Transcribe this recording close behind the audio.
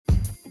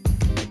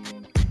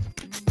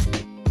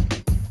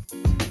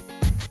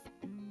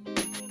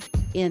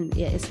in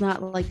it. It's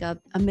not like a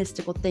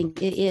mystical thing.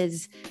 It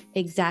is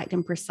exact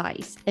and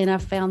precise. And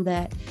I've found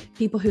that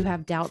people who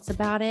have doubts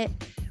about it,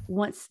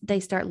 once they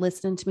start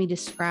listening to me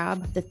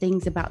describe the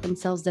things about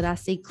themselves that I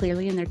see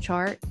clearly in their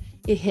chart,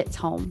 it hits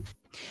home.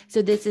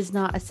 So this is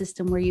not a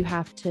system where you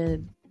have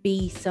to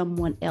be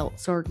someone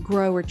else or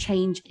grow or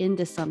change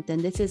into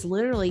something. This is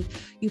literally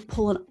you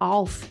pulling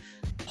off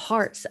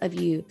parts of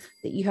you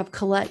that you have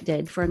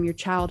collected from your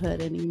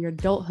childhood and in your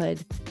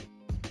adulthood,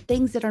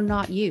 things that are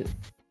not you.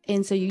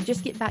 And so you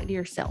just get back to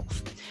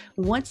yourself.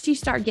 Once you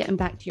start getting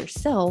back to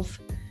yourself,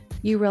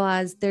 you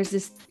realize there's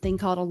this thing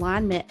called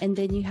alignment. And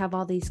then you have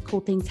all these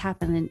cool things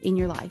happening in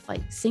your life,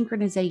 like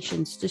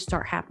synchronizations just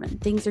start happening.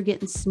 Things are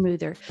getting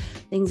smoother.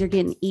 Things are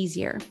getting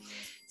easier.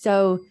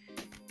 So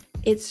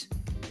it's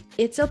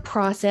a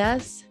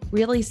process.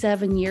 Really,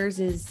 7 years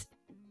is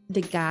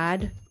the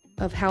guide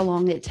of how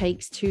long it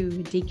takes to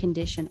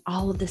decondition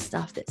all of the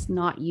stuff that's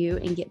not you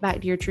and get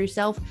back to your true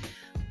self.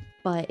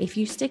 But if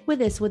you stick with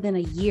this within a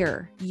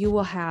year, you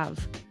will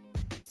have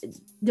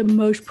the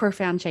most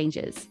profound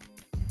changes.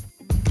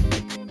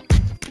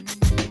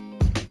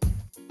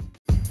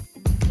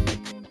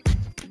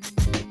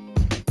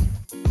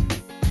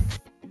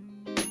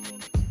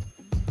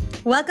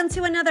 Welcome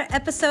to another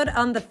episode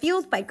on the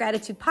Fueled by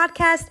Gratitude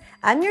podcast.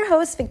 I'm your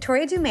host,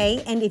 Victoria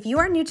Dumais, and if you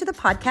are new to the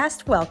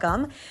podcast,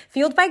 welcome.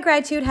 Fueled by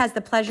Gratitude has the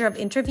pleasure of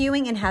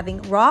interviewing and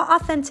having raw,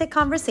 authentic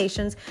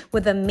conversations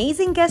with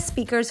amazing guest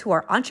speakers who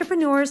are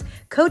entrepreneurs,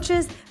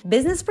 coaches,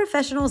 business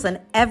professionals, and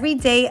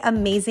everyday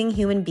amazing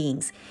human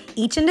beings.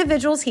 Each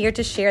individual is here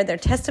to share their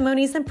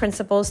testimonies and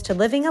principles to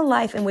living a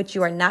life in which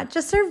you are not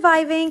just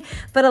surviving,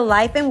 but a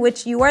life in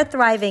which you are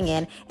thriving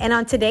in. And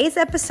on today's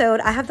episode,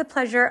 I have the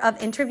pleasure of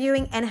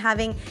interviewing and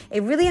having a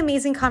really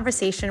amazing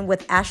conversation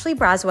with Ashley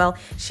Braswell.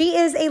 She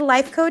is a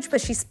life coach,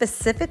 but she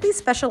specifically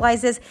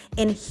specializes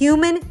in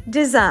human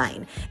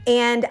design.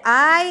 And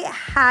I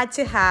had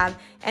to have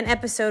an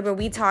episode where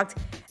we talked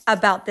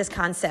about this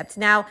concept.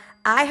 Now,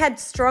 I had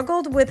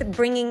struggled with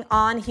bringing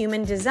on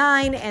human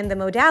design and the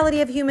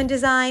modality of human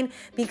design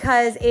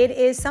because it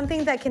is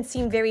something that can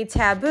seem very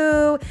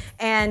taboo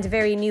and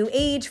very new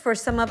age for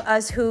some of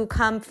us who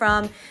come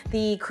from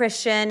the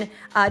Christian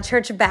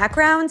church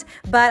background.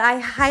 But I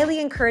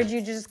highly encourage you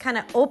to just kind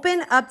of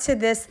open up to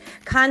this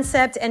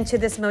concept and to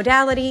this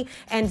modality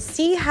and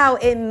see how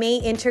it may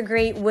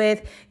integrate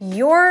with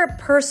your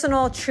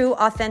personal, true,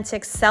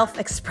 authentic,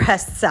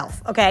 self-expressed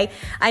self. Okay,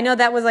 I know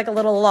that was like a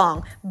little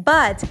long,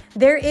 but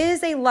there is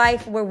a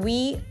life where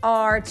we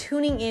are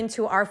tuning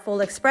into our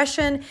full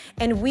expression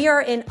and we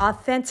are in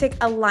authentic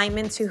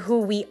alignment to who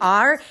we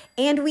are,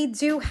 and we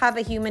do have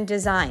a human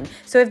design.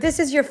 So if this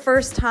is your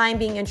first time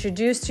being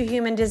introduced to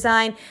human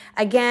design,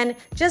 again,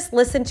 just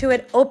listen to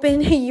it,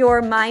 open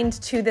your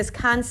mind to this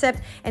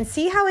concept and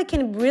see how it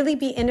can really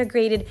be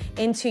integrated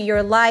into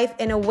your life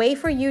in a way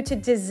for you to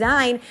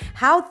design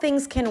how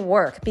things can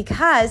work,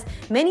 because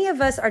many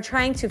of us are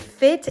trying to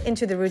fit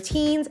into the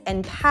routines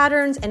and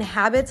patterns and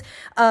habits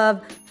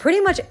of pretty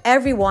much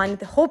everyone,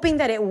 hoping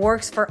that it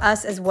works for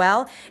us as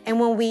well. And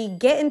when we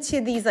get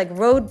into these like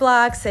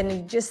roadblocks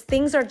and just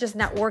things are just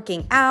not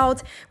working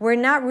out, we're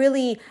not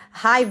really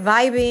high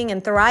vibing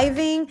and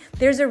thriving,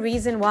 there's a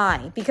reason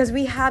why. Because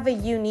we have a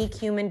unique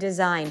human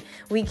design.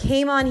 We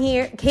came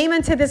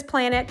into this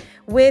planet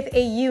with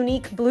a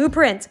unique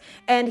blueprint,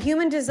 and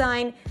human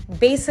design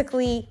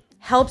basically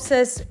helps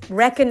us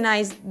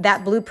recognize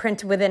that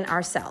blueprint within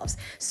ourselves.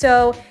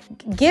 So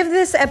give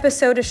this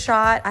episode a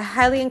shot. I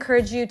highly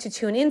encourage you to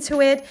tune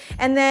into it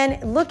and then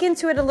look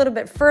into it a little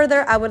bit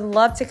further. I would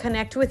love to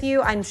connect with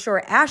you. I'm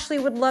sure Ashley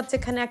would love to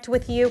connect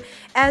with you,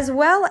 as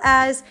well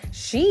as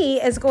she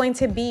is going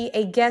to be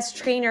a guest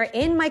trainer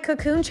in my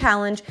Cocoon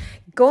Challenge,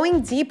 going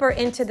deeper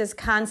into this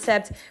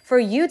concept for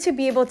you to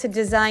be able to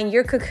design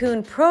your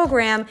cocoon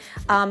program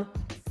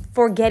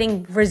for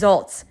getting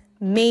results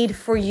made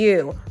for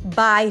you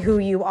by who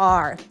you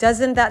are.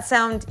 Doesn't that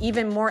sound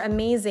even more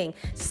amazing?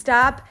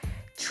 Stop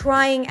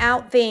trying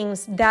out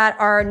things that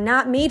are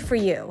not made for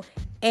you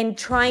and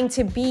trying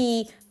to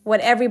be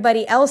what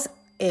everybody else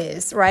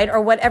is, right?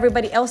 Or what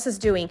everybody else is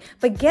doing,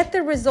 but get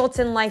the results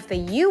in life that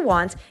you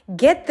want,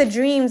 get the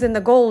dreams and the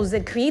goals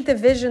that create the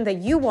vision that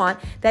you want,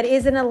 that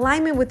is in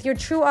alignment with your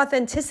true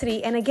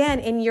authenticity. And again,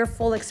 in your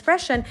full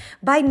expression,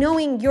 by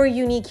knowing your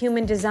unique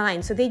human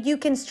design so that you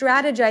can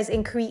strategize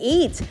and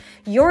create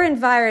your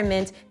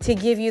environment to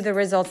give you the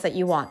results that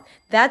you want.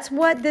 That's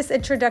what this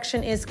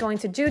introduction is going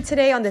to do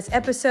today on this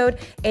episode.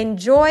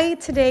 Enjoy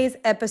today's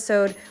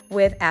episode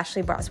with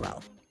Ashley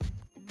Braswell.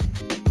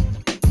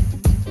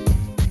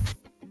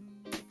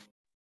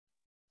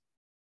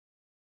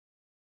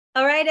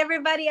 All right,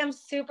 everybody, I'm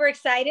super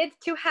excited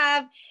to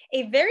have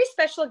a very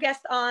special guest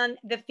on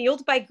the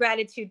Fueled by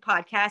Gratitude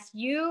podcast.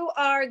 You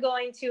are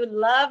going to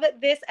love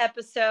this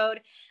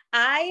episode.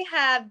 I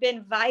have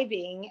been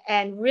vibing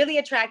and really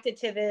attracted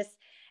to this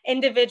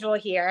individual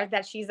here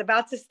that she's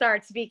about to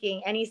start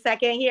speaking any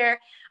second here.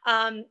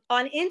 On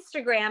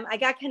Instagram, I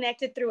got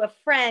connected through a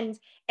friend,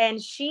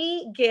 and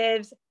she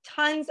gives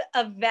tons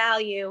of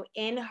value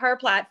in her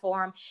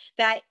platform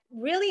that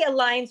really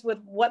aligns with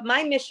what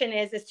my mission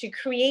is to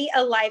create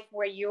a life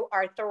where you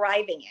are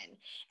thriving in.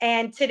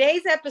 And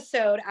today's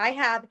episode, I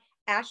have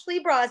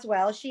Ashley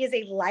Broswell. She is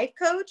a life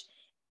coach,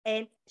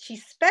 and she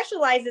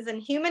specializes in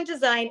human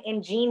design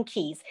and Gene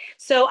Keys.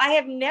 So I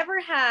have never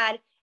had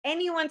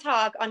anyone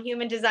talk on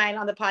human design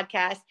on the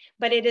podcast,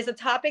 but it is a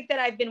topic that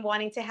I've been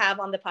wanting to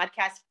have on the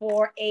podcast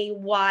for a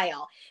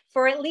while,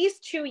 for at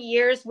least 2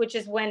 years, which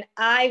is when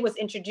I was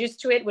introduced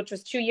to it, which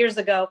was 2 years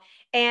ago.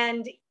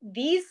 And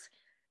these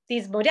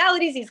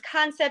modalities, these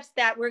concepts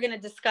that we're going to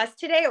discuss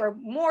today, or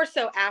more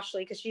so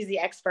Ashley, because she's the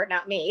expert,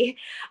 not me,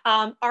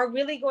 are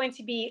really going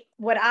to be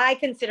what I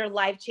consider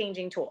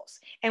life-changing tools.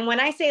 And when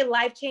I say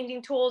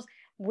life-changing tools,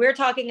 we're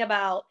talking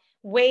about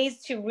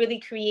ways to really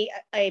create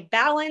a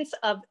balance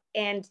of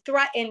and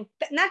thrive, and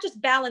not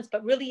just balance,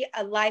 but really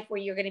a life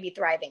where you're going to be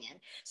thriving in.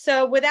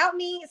 So without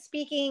me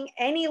speaking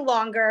any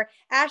longer,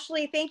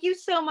 Ashley, thank you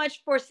so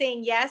much for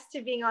saying yes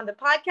to being on the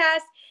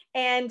podcast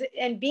and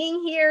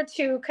being here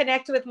to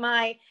connect with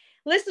my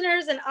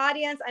listeners and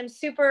audience. I'm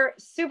super,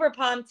 super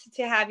pumped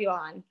to have you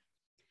on.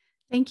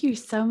 Thank you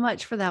so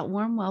much for that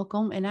warm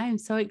welcome. And I am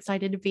so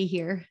excited to be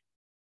here.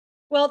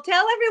 Well,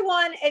 tell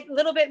everyone a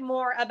little bit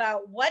more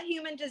about what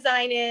human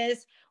design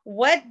is,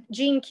 what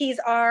Gene Keys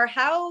are,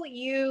 how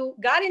you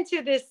got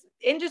into this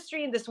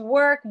industry and this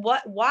work,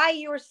 why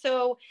you're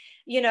so,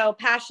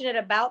 passionate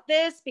about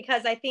this,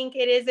 because I think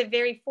it is a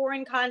very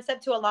foreign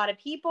concept to a lot of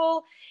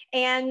people.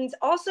 And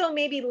also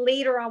maybe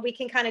later on, we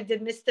can kind of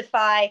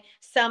demystify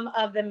some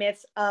of the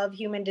myths of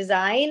human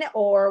design,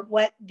 or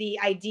what the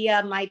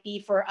idea might be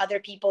for other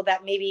people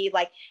that maybe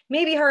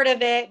heard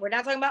of it. We're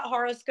not talking about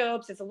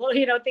horoscopes. It's a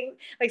little, thing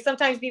like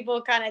sometimes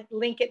people kind of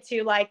link it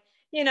to like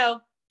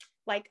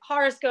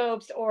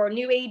horoscopes or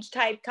new age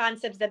type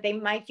concepts that they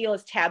might feel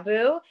is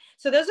taboo.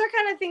 So those are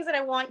kind of things that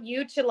I want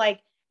you to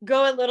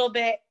go a little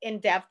bit in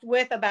depth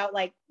with, about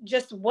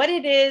just what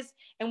it is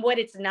and what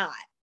it's not.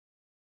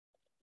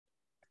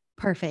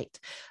 Perfect.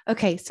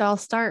 Okay. So I'll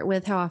start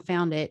with how I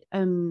found it.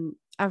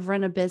 I've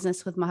run a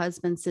business with my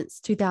husband since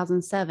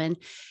 2007,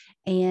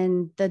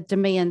 and the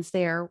demands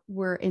there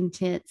were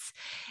intense.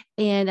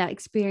 And I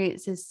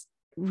experienced this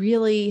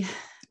really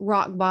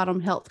rock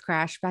bottom health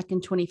crash back in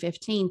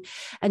 2015.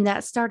 And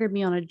that started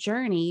me on a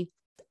journey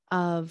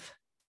of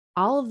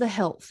all of the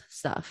health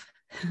stuff,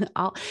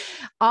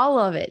 all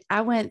of it.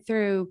 I went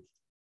through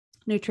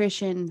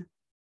nutrition,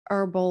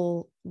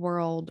 herbal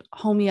world,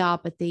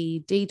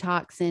 homeopathy,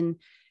 detoxing,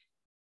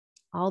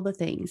 all the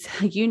things,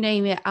 you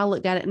name it. I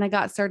looked at it and I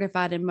got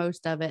certified in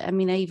most of it. I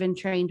mean, I even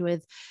trained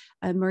with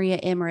Maria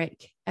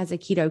Emmerich as a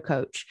keto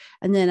coach.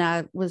 And then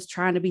I was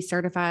trying to be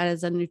certified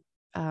as a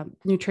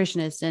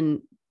nutritionist,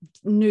 and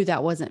knew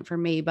that wasn't for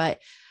me, but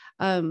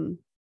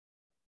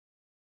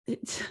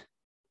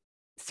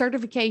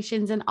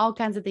certifications and all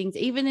kinds of things,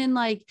 even in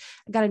I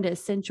got into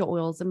essential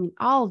oils. I mean,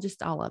 all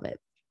of it.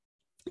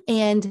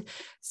 And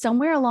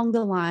somewhere along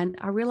the line,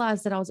 I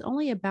realized that I was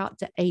only about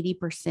to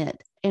 80%.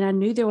 And I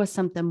knew there was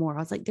something more. I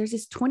was like, there's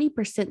this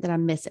 20% that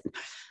I'm missing.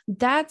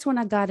 That's when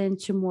I got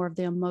into more of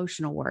the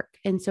emotional work.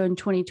 And so in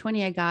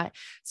 2020, I got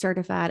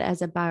certified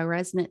as a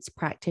bioresonance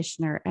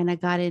practitioner, and I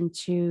got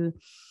into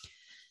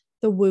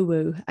the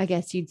woo-woo, I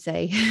guess you'd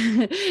say.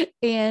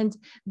 And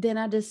then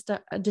I just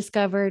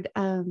discovered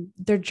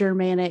their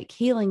Germanic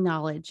healing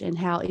knowledge, and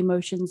how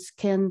emotions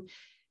can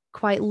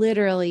quite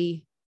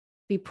literally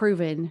be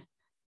proven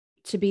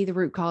to be the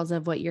root cause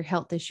of what your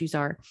health issues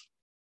are.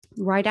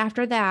 Right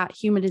after that,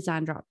 human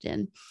design dropped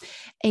in.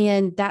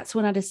 And that's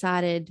when I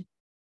decided,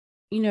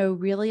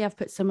 really I've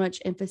put so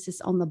much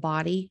emphasis on the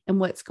body and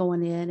what's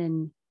going in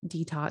and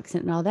detox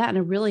and all that. And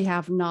I really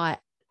have not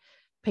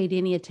paid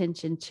any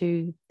attention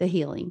to the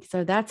healing.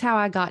 So that's how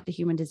I got to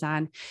human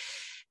design.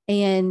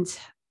 And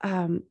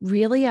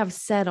really I've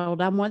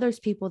settled. I'm one of those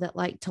people that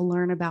like to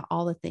learn about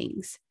all the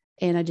things.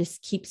 And I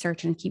just keep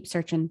searching.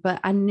 But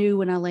I knew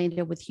when I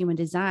landed with human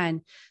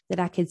design that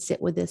I could sit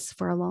with this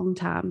for a long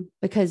time,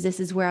 because this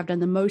is where I've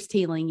done the most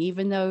healing.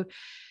 Even though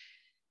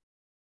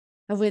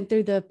I went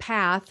through the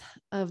path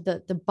of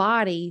the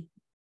body,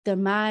 the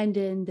mind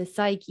and the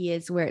psyche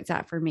is where it's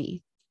at for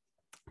me.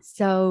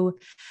 So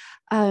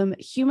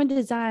human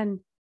design,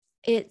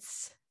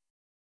 it's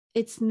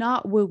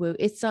not woo-woo.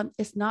 It's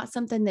not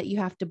something that you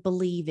have to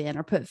believe in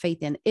or put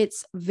faith in.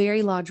 It's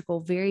very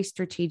logical, very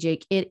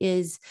strategic. It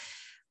is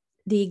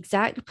the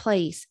exact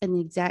place and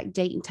the exact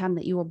date and time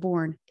that you were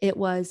born. It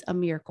was a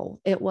miracle.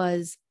 It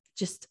was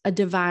just a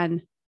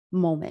divine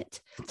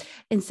moment.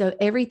 And so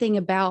everything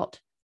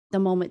about the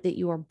moment that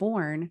you were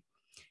born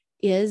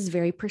is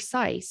very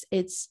precise.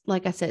 It's,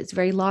 like I said, it's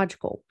very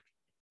logical.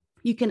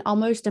 You can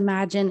almost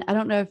imagine, I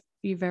don't know if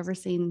you've ever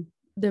seen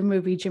the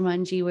movie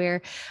Jumanji,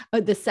 where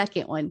the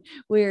second one,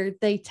 where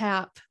they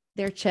tap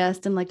their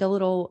chest and a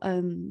little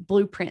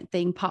blueprint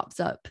thing pops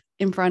up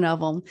in front of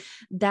them.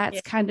 That's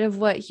Yeah. kind of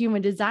what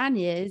human design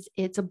is.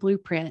 It's a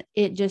blueprint.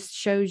 It just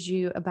shows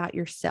you about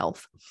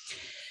yourself.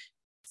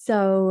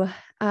 So,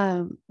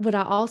 what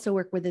I also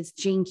work with is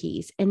Gene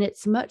Keys, and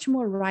it's much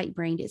more right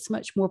brained. It's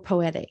much more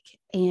poetic.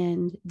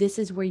 And this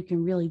is where you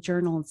can really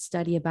journal and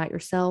study about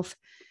yourself.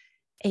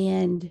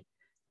 And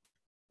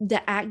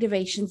the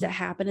activations that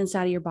happen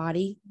inside of your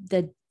body,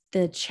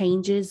 the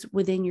changes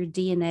within your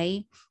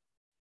DNA,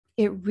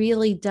 it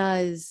really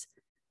does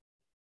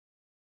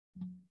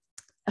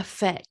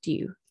affect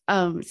you.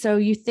 So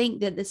you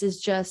think that this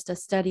is just a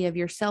study of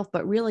yourself,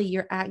 but really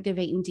you're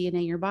activating DNA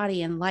in your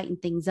body and lighting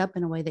things up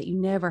in a way that you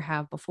never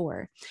have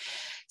before.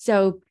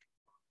 So,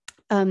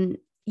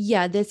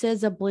 yeah, this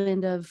is a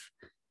blend of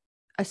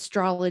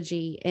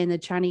astrology and the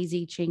Chinese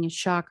I Ching and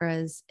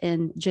chakras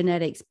and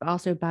genetics, but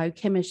also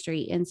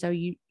biochemistry. And so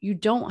you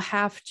don't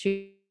have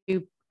to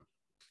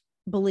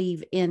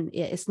believe in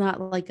it. It's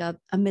not like a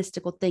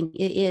mystical thing.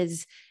 It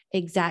is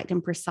exact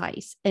and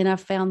precise. And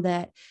I've found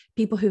that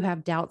people who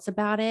have doubts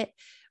about it,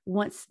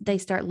 once they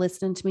start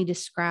listening to me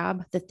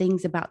describe the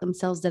things about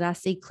themselves that I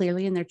see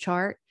clearly in their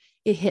chart,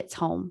 it hits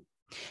home.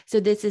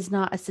 So this is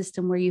not a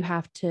system where you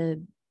have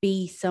to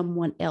be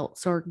someone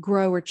else or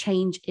grow or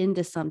change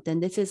into something.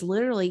 This is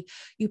literally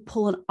you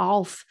pulling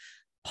off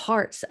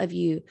parts of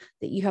you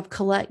that you have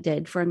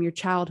collected from your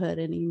childhood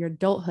and in your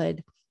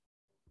adulthood,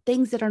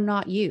 things that are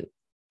not you.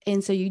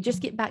 And so you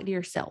just get back to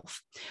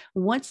yourself.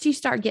 Once you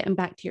start getting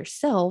back to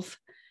yourself,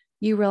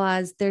 you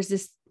realize there's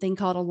this thing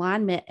called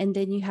alignment. And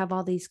then you have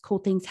all these cool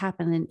things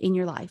happening in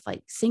your life,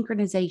 like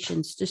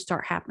synchronizations just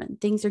start happening.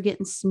 Things are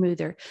getting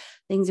smoother.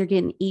 Things are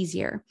getting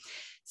easier.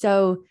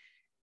 So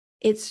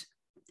it's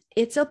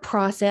a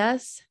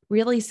process.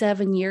 Really,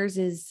 7 years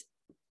is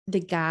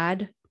the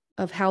guide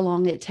of how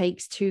long it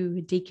takes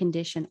to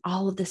decondition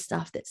all of the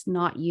stuff that's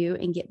not you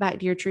and get back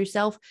to your true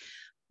self.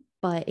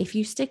 But if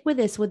you stick with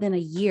this within a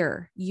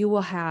year, you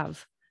will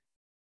have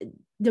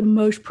the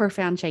most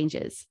profound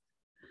changes.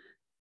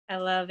 I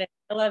love it.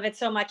 I love it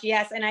so much.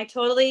 Yes. And I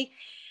totally,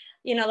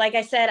 like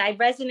I said, I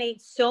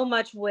resonate so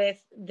much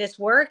with this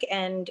work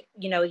and,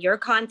 your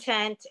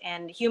content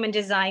and human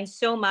design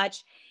so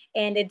much.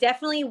 And it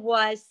definitely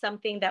was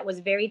something that was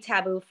very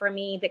taboo for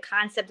me. The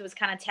concept was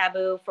kind of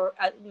taboo for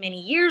many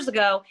years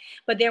ago,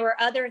 but there were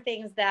other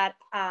things that,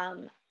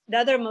 the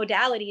other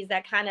modalities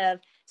that kind of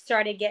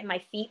started getting my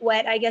feet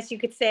wet, I guess you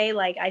could say.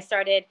 Like I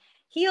started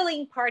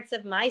healing parts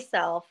of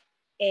myself,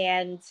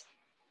 and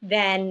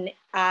then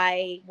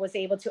I was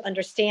able to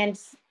understand,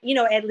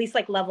 at least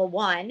like level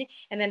 1.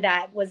 And then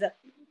that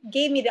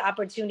gave me the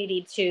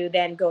opportunity to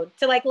then go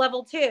to like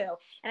level 2.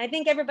 And I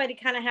think everybody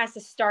kind of has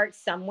to start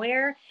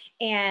somewhere.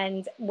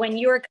 And when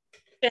you're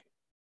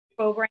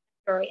programmed,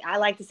 or I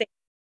like to say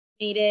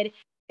needed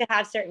to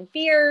have certain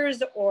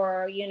fears,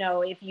 or,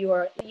 if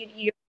you're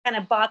kind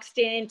of boxed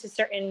into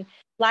certain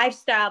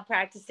lifestyle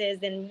practices,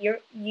 then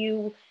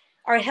you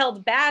are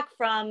held back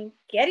from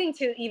getting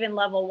to even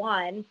level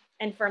 1.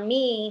 And for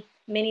me,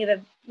 many of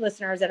the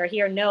listeners that are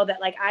here know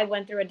that like I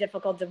went through a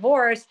difficult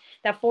divorce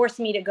that forced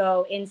me to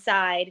go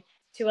inside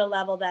to a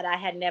level that I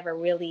had never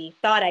really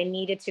thought I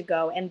needed to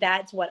go. And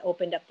that's what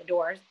opened up the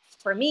doors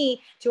for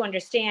me to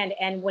understand.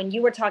 And when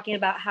you were talking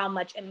about how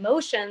much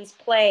emotions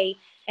play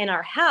in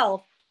our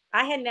health,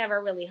 I had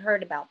never really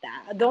heard about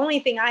that. The only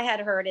thing I had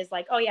heard is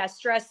like, oh yeah,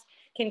 stress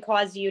can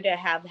cause you to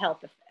have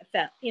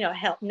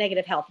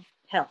negative health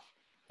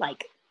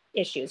like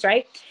issues,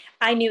 right?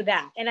 I knew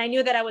that. And I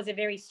knew that I was a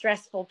very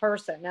stressful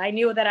person. I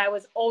knew that I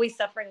was always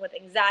suffering with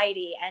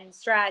anxiety and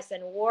stress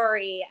and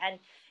worry and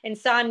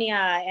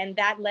insomnia. And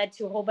that led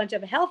to a whole bunch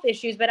of health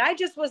issues. But I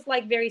just was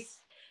like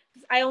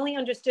I only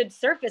understood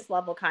surface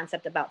level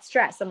concept about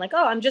stress. I'm like,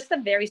 oh, I'm just a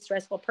very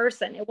stressful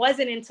person. It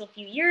wasn't until a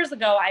few years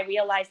ago I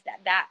realized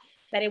that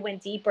it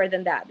went deeper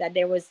than that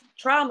there was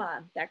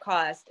trauma that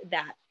caused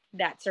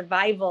that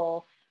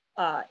survival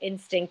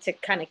instinct to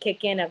kind of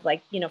kick in of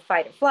like,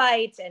 fight or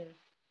flight, and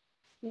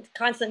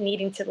constant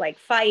needing to like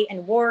fight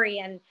and worry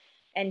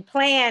and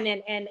plan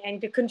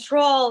and to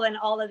control, and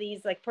all of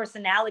these like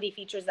personality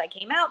features that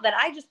came out that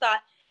I just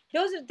thought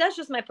that's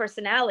just my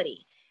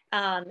personality.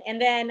 And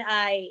then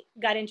I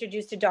got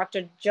introduced to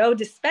Dr. Joe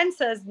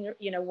Dispenza's,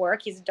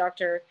 work. He's a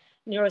doctor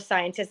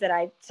neuroscientist that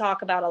I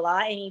talk about a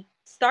lot. And he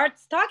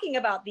starts talking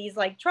about these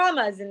like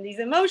traumas and these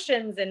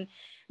emotions and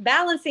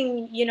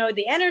balancing,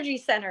 the energy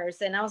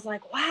centers. And I was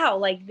like, wow,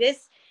 like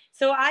this.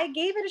 So I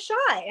gave it a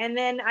shot, and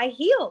then I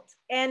healed.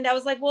 And I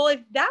was like, well, if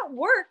that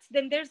worked,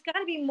 then there's got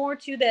to be more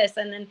to this.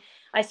 And then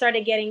I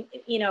started getting,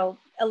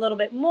 a little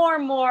bit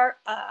more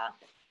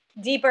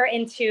deeper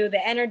into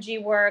the energy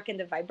work and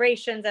the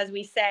vibrations, as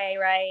we say,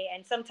 right?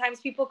 And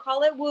sometimes people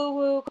call it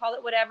woo-woo, call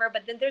it whatever,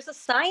 but then there's a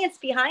science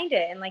behind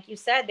it. And like you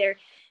said,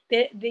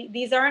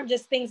 these aren't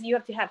just things you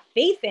have to have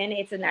faith in.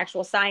 It's an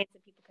actual science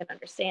that people can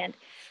understand.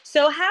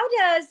 So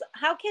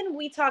how can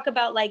we talk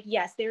about like,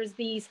 yes, there's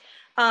these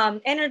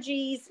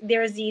energies,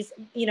 there's these,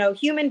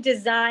 human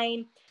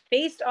design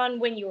based on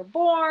when you were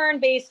born,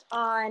 based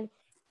on,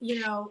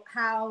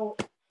 how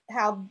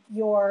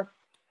your,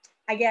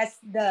 I guess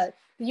the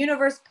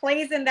universe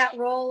plays in that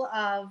role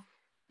of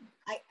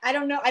I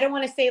don't know. I don't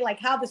want to say like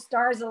how the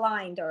stars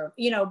aligned or,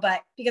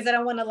 but because I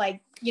don't want to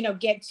like,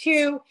 get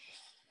too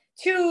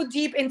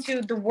deep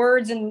into the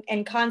words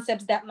and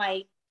concepts that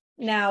might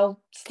now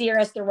steer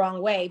us the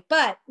wrong way.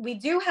 But we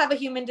do have a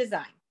human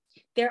design.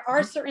 There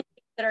are certain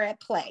things that are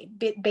at play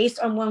based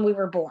on when we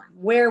were born,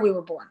 where we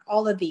were born,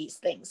 all of these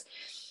things.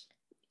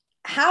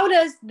 How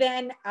does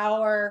then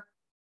our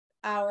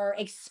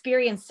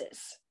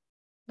experiences,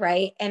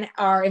 right, and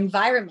our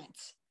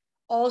environment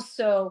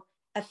also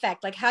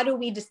affect, like, how do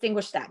we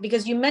distinguish that?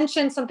 Because you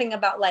mentioned something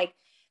about like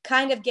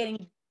kind of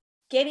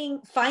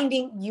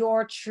finding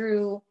your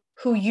true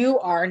who you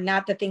are,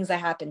 not the things that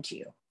happen to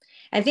you.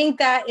 I think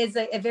that is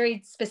a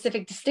very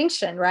specific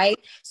distinction, right?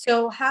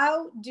 So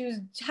how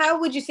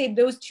would you say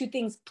those two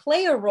things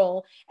play a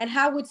role, and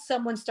how would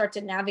someone start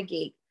to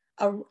navigate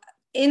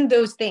in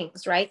those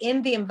things, right?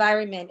 In the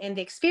environment and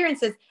the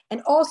experiences,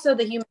 and also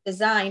the human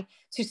design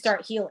to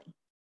start healing?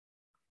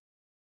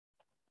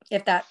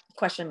 If that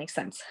question makes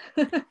sense.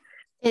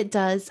 It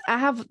does. I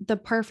have the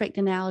perfect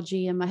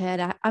analogy in my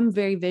head. I'm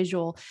very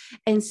visual.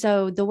 And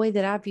so the way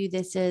that I view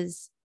this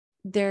is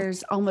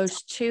there's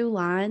almost two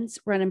lines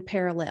running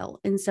parallel.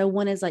 And so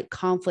one is like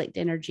conflict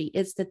energy.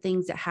 It's the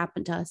things that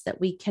happen to us that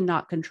we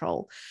cannot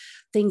control,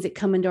 things that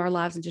come into our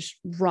lives and just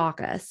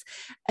rock us.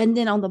 And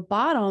then on the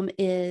bottom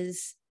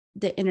is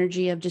the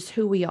energy of just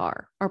who we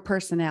are, our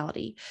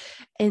personality.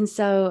 And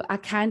so I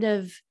kind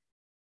of,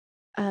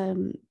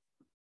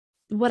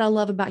 what I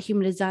love about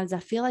human design is I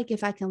feel like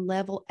if I can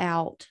level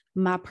out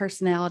my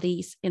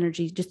personality's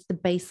energy, just the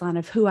baseline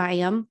of who I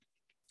am,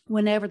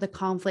 whenever the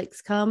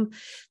conflicts come,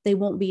 they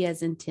won't be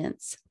as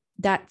intense.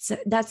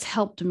 That's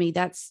helped me.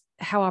 That's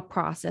how I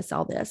process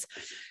all this.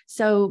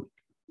 So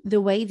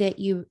the way that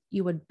you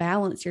would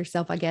balance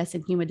yourself, I guess,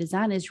 in human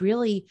design is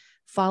really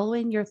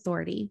following your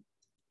authority.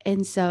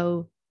 And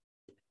so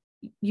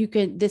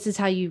this is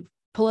how you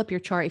pull up your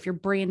chart. If you're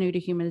brand new to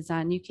human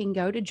design, you can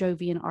go to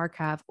Jovian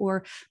Archive,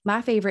 or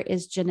my favorite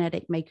is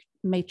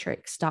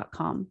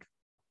geneticmatrix.com.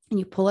 And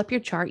you pull up your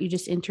chart. You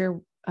just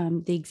enter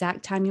the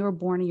exact time you were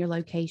born and your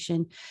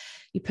location.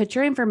 You put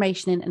your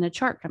information in and a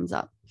chart comes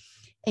up.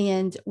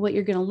 And what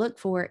you're going to look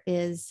for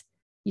is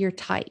your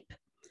type.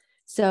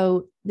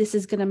 So this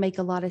is going to make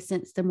a lot of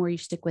sense the more you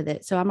stick with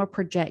it. So I'm a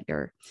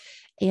projector,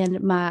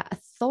 and my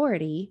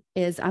authority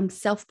is I'm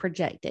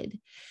self-projected.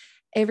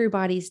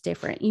 Everybody's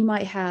different. You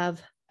might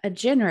have a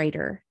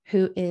generator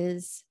who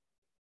is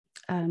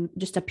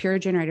just a pure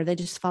generator. They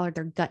just follow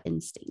their gut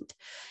instinct.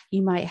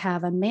 You might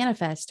have a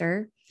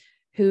manifester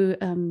who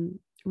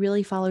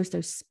really follows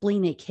those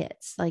splenic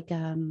hits, like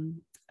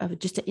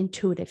just an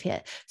intuitive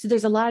hit. So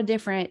there's a lot of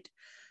different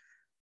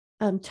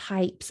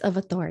types of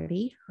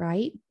authority,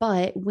 right?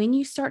 But when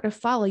you start to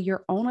follow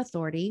your own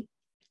authority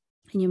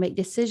and you make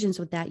decisions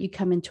with that, you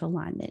come into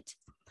alignment.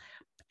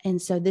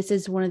 And so this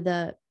is one of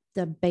the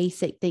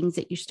basic things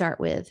that you start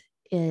with,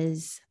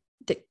 is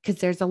because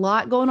there's a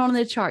lot going on in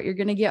the chart. You're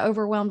going to get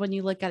overwhelmed when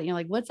you look at it. You're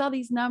like, what's all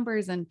these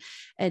numbers and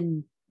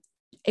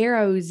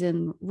arrows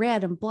and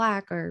red and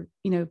black, or,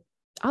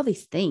 all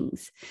these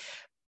things.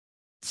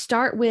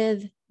 Start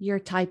with your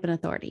type and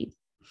authority.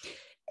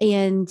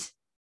 And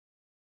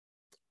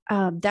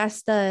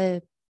that's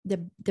the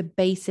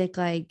basic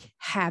like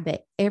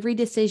habit. Every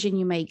decision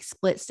you make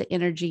splits the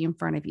energy in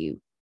front of you.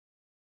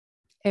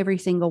 Every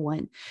single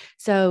one.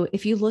 So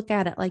if you look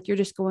at it like you're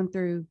just going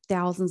through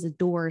thousands of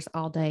doors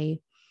all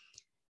day,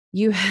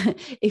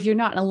 if you're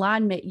not in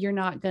alignment, you're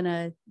not going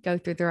to go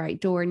through the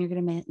right door, and you're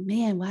going to,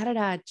 man, why did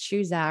I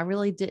choose that? I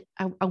really did.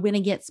 I went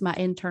against my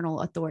internal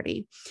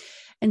authority.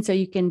 And so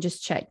you can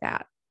just check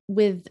that.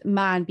 With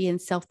mine being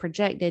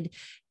self-projected,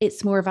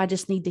 it's more of, I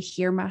just need to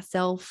hear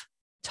myself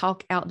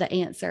talk out the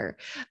answer.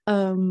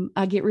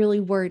 I get really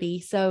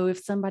wordy. So if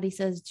somebody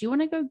says, do you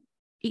want to go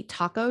eat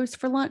tacos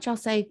for lunch? I'll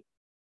say,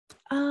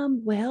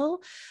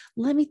 well,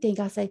 let me think.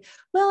 I'll say,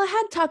 well, I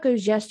had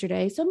tacos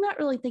yesterday, so I'm not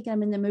really thinking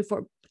I'm in the mood for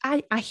it.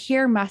 I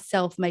hear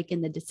myself making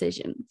the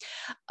decision.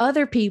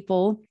 Other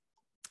people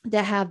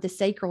that have the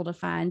sacral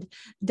defined,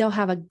 they'll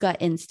have a gut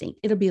instinct.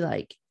 It'll be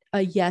like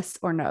a yes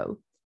or no.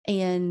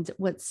 And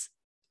what's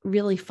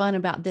really fun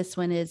about this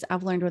one is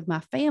I've learned with my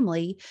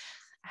family,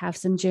 I have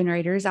some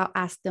generators. I'll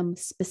ask them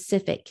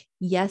specific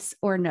yes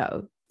or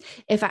no.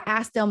 If I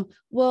ask them,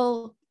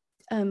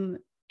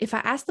 if I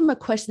ask them a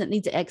question that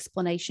needs an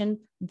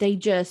explanation, they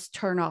just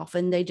turn off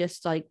and they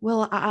just like,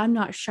 well, I'm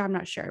not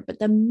sure. But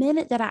the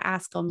minute that I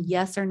ask them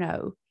yes or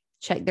no,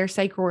 check their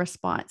sacral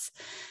response,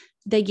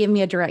 they give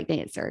me a direct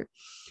answer.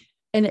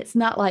 And it's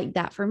not like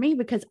that for me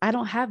because I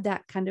don't have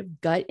that kind of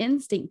gut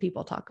instinct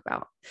people talk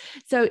about.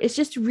 So it's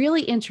just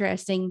really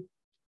interesting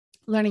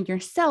learning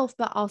yourself,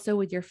 but also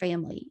with your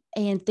family,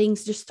 and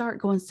things just start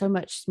going so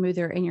much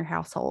smoother in your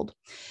household.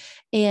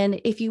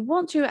 And if you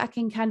want to, I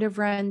can kind of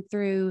run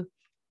through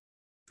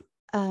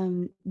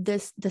the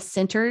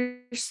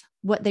centers,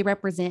 what they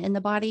represent in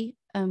the body.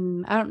 I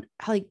don't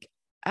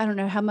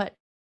know how much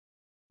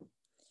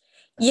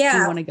you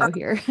want to go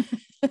here.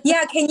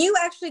 Yeah. Can you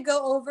actually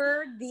go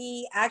over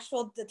the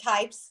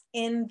types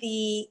in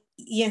the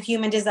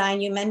human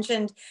design. You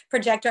mentioned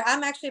projector.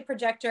 I'm actually a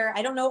projector.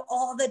 I don't know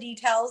all the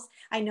details.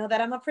 I know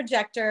that I'm a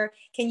projector.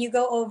 Can you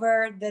go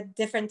over the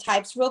different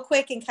types real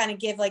quick and kind of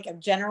give like a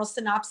general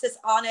synopsis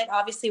on it?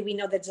 Obviously, we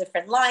know the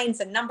different lines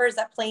and numbers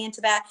that play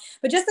into that,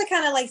 but just to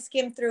kind of like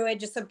skim through it,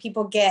 just so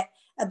people get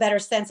a better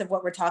sense of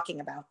what we're talking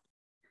about.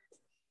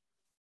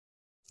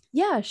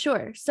 Yeah,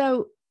 sure.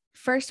 So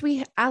first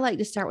I like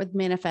to start with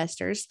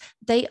manifestors.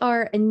 They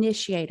are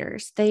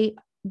initiators.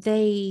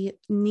 They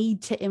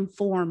need to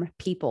inform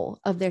people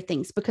of their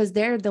things because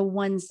they're the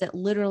ones that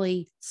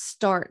literally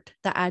start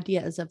the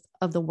ideas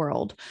of the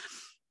world.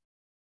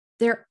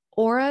 Their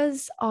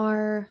auras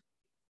are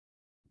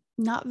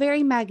not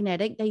very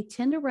magnetic. They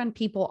tend to run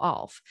people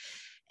off.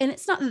 And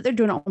it's not that they're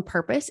doing it on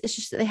purpose. It's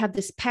just that they have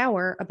this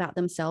power about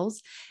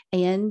themselves.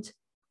 And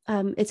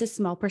it's a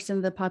small percent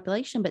of the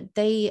population, but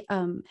they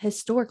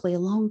historically, a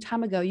long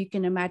time ago, you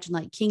can imagine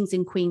like kings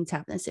and queens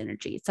have this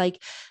energy. It's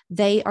like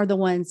they are the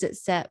ones that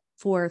set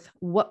forth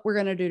what we're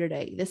going to do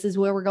today. This is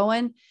where we're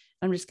going.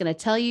 I'm just going to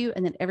tell you,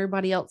 and then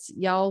everybody else,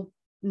 y'all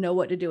know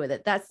what to do with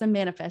it. That's the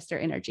manifestor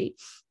energy.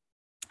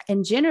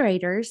 And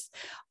generators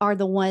are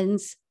the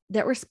ones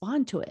that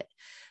respond to it.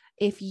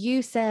 If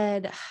you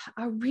said,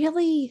 I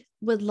really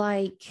would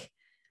like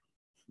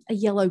a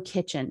yellow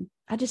kitchen,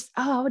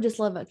 I would just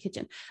love a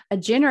kitchen. A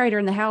generator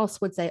in the house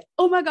would say,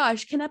 oh my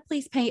gosh, can I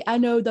please paint? I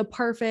know the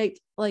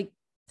perfect like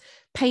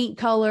paint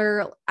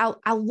color.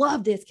 I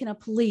love this. Can I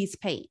please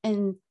paint?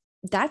 And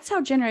that's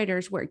how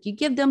generators work. You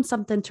give them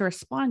something to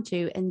respond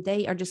to and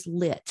they are just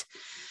lit.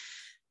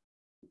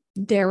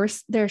 Their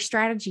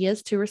strategy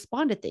is to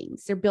respond to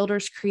things. They're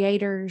builders,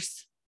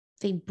 creators.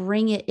 They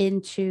bring it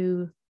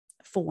into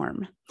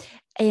form.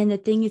 And the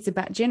thing is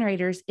about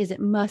generators is it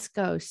must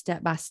go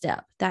step by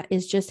step. That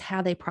is just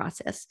how they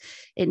process.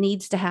 It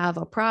needs to have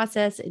a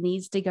process. It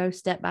needs to go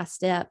step by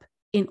step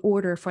in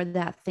order for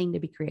that thing to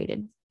be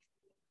created.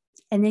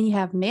 And then you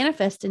have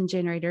manifesting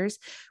generators,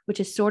 which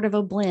is sort of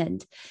a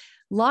blend.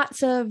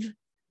 Lots of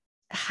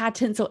high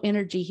tensile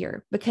energy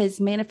here because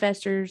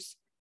manifesting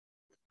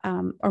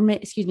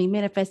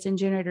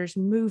generators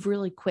move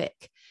really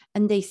quick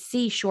and they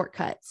see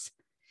shortcuts.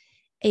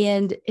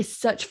 And it's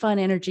such fun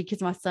energy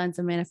because my son's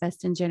a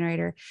manifesting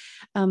generator.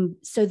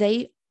 So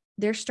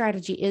their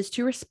strategy is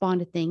to respond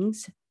to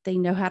things. They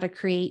know how to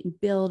create and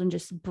build and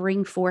just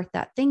bring forth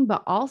that thing,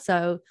 but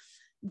also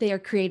they are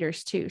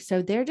creators too.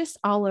 So they're just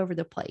all over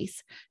the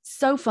place.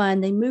 So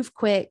fun. They move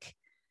quick,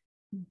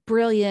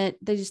 brilliant.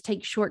 They just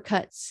take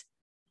shortcuts.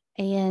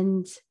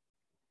 And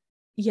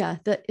yeah,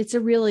 it's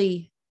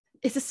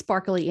a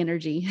sparkly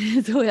energy.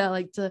 Is the way I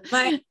like to.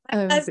 My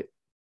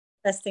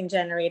manifesting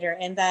generator,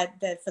 and that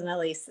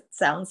definitely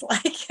sounds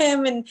like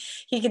him, and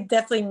he could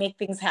definitely make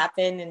things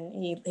happen, and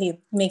he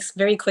makes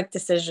very quick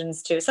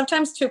decisions too,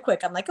 sometimes too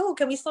quick. I'm like, oh,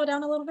 can we slow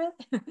down a little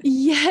bit?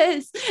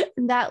 Yes,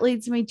 and that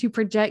leads me to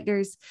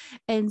projectors.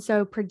 And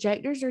so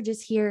projectors are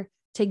just here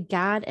to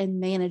guide and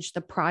manage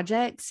the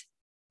projects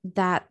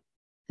that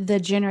the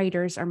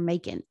generators are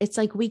making. It's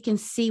like we can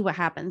see what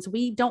happens.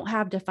 We don't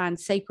have defined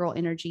sacral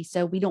energy,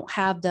 so we don't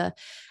have the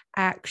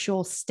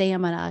actual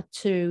stamina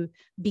to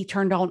be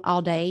turned on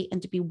all day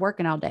and to be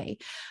working all day.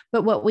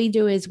 But what we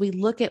do is we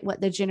look at what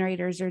the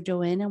generators are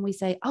doing and we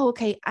say, oh,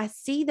 okay, I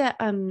see that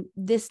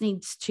this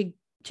needs to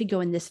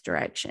go in this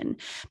direction,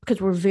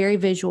 because we're very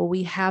visual.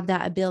 We have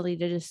that ability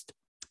to just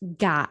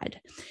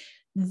guide.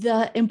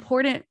 The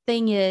important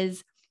thing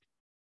is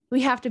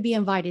we have to be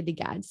invited to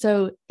guide.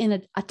 So in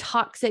a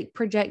toxic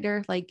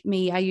projector like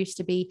me,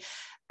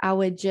 I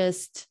would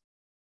just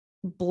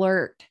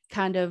blurt,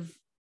 kind of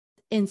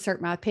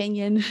insert my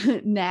opinion,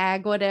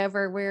 nag,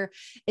 whatever, where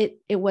it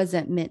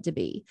wasn't meant to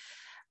be.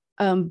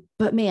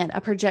 But man,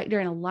 a projector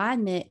in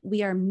alignment,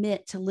 we are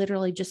meant to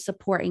literally just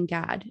support and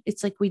guide.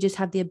 It's like we just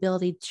have the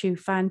ability to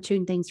fine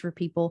tune things for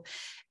people.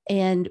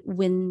 And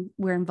when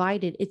we're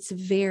invited, it's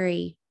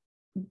very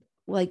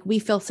like we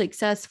feel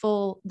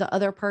successful. The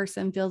other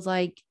person feels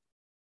like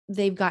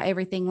they've got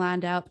everything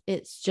lined up.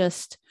 It's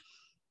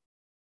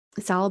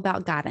all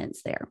about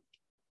guidance there.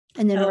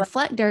 And then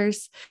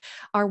reflectors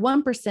are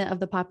 1% of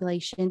the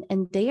population,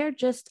 and they are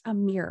just a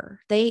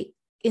mirror.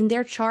 In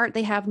their chart,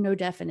 they have no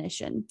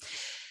definition.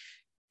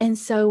 And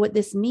so what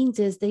this means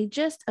is they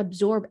just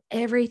absorb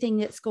everything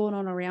that's going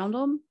on around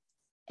them,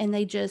 and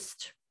they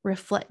just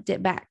reflect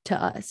it back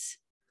to us.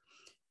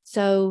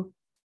 So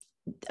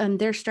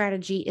their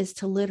strategy is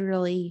to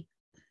literally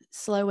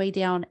slow way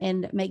down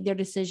and make their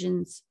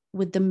decisions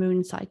with the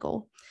moon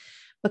cycle,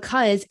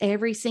 because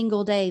every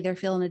single day they're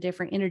feeling a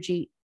different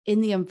energy in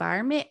the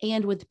environment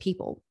and with the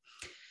people.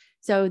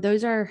 So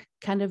those are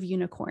kind of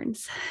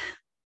unicorns.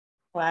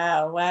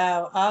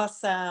 Wow.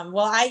 Awesome.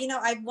 Well,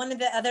 one of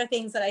the other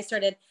things that I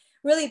started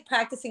really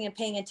practicing and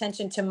paying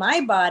attention to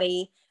my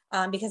body,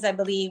 because I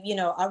believe,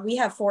 we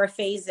have 4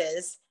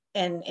 phases,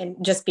 and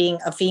just being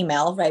a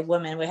female, right,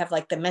 woman, we have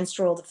like the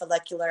menstrual, the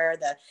follicular,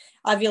 the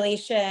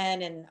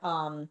ovulation, and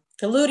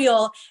the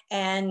luteal.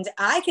 And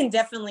I can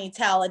definitely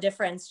tell a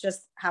difference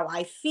just how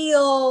I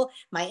feel,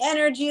 my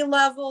energy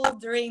level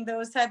during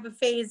those type of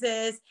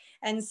phases.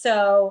 And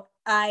so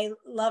I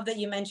love that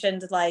you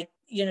mentioned like,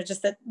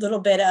 just a little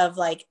bit of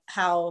like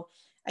how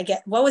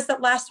what was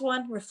that last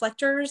one?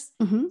 Reflectors.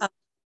 Mm-hmm.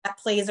 That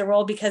plays a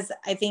role, because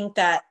I think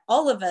that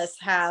all of us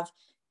have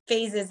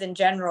phases in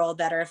general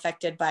that are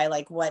affected by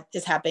like what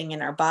is happening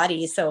in our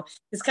bodies. So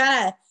it's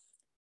kind of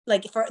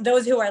like, for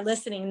those who are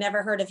listening,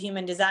 never heard of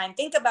human design,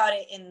 think about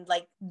it in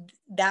like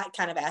that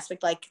kind of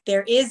aspect. Like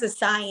there is a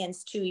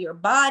science to your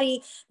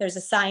body. There's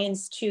a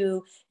science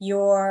to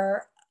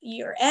your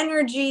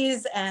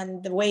energies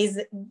and the ways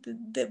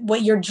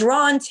what you're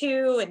drawn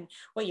to and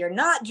what you're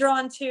not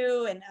drawn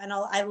to. And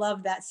I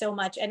love that so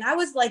much. And I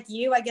was like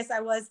you, I guess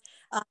I was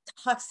a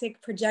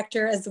toxic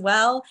projector as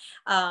well,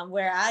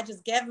 where I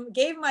just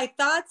gave my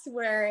thoughts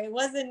where I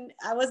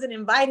wasn't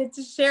invited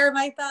to share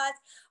my thoughts,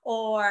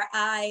 or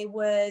I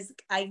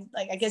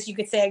guess you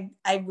could say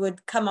I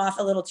would come off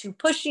a little too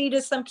pushy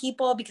to some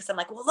people, because I'm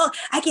like, well, look,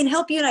 I can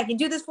help you and I can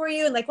do this for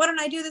you. And like, why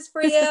don't I do this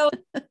for you?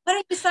 Why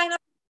don't you sign up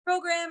for the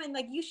program? And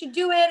like, you should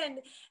do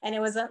it. And it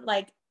wasn't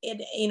like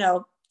it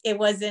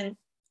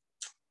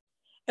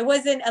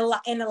wasn't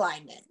in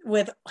alignment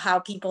with how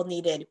people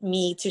needed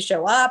me to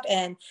show up.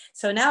 And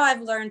so now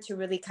I've learned to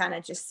really kind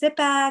of just sit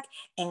back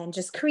and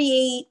just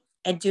create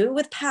and do it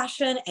with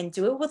passion and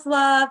do it with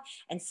love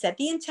and set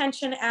the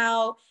intention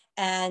out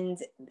and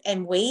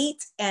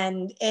wait.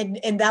 And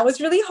that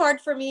was really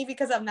hard for me,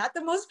 because I'm not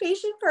the most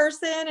patient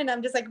person, and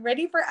I'm just like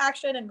ready for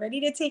action and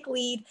ready to take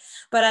lead.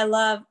 But I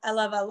love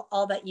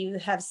all that you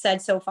have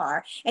said so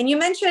far. And you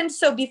mentioned,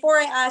 so before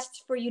I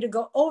asked for you to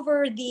go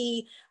over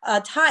the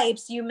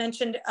types, you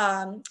mentioned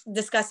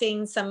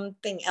discussing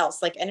something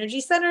else like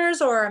energy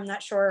centers, or I'm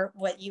not sure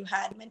what you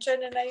had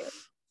mentioned.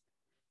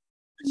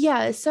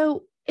 Yeah.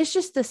 So it's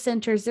just the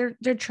centers.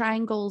 They're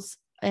triangles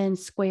and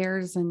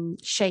squares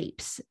and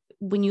shapes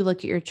when you look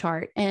at your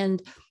chart.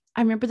 And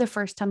I remember the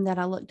first time that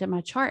I looked at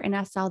my chart and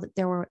I saw that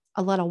there were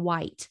a lot of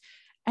white.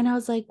 And I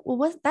was like,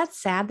 well,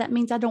 that's sad. That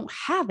means I don't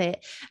have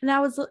it. And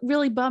I was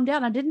really bummed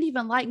out. I didn't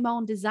even like my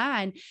own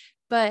design.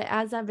 But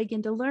as I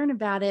began to learn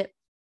about it,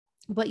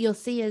 what you'll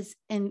see is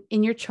in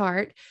your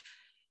chart,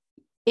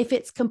 if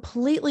it's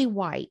completely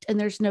white and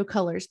there's no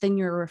colors, then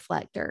you're a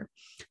reflector.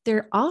 There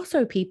are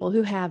also people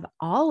who have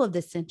all of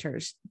the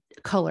centers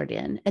colored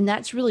in, and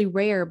that's really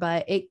rare,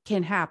 but it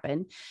can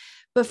happen.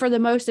 But for the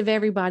most of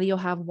everybody, you'll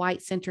have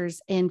white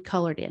centers and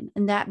colored in,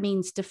 and that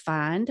means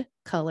defined,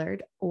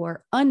 colored,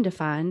 or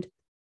undefined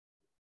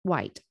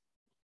white.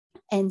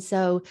 And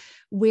so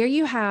where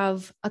you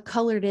have a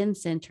colored in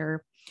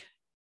center,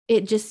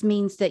 it just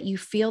means that you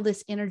feel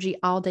this energy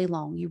all day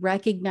long. You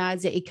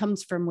recognize it. It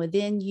comes from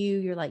within you.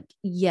 You're like,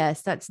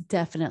 yes, that's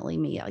definitely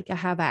me. Like I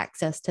have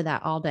access to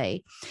that all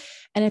day.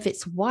 And if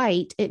it's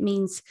white, it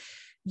means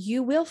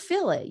you will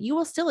feel it. You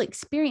will still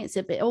experience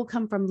it, but it will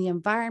come from the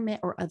environment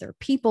or other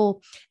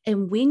people.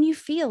 And when you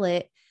feel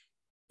it,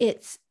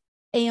 it's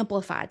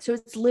amplified. So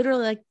it's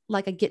literally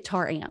like a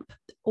guitar amp,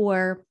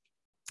 or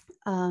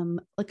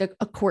like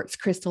a quartz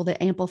crystal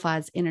that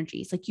amplifies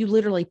energies. Like you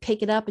literally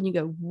pick it up and you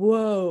go,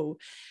 whoa,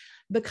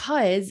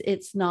 because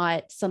it's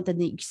not something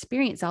that you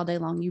experience all day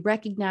long. You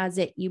recognize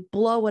it, you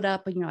blow it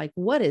up, and you're like,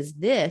 what is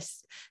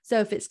this? So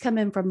if it's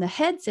coming from the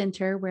head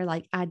center, where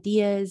like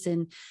ideas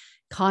and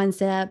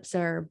concepts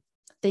or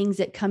things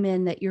that come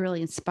in that you're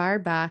really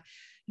inspired by,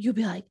 you'll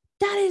be like,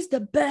 that is the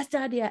best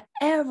idea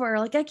ever.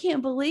 Like, I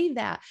can't believe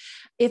that.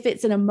 If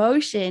it's an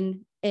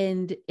emotion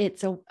and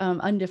it's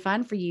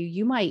undefined for you,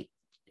 you might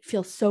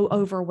feel so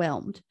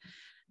overwhelmed.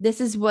 This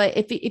is what,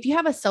 if you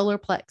have a solar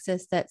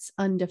plexus that's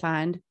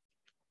undefined,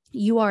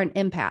 you are an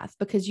empath,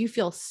 because you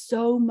feel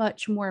so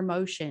much more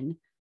emotion.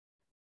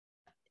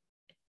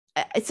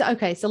 It's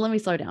okay. So let me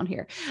slow down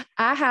here.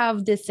 I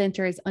have this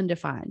center as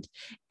undefined,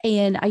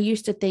 and I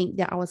used to think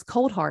that I was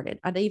cold-hearted.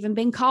 I'd even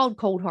been called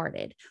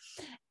cold-hearted.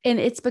 And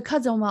it's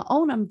because on my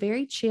own, I'm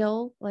very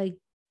chill. Like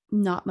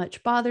not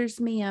much bothers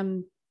me.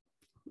 I'm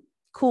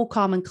cool,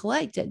 calm, and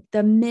collected.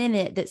 The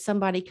minute that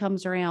somebody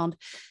comes around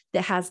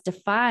that has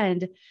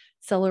defined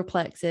solar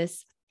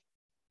plexus,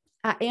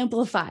 I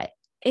amplify it,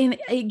 and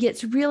it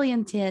gets really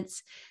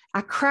intense.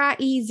 I cry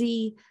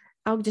easy.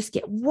 I'll just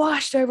get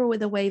washed over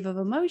with a wave of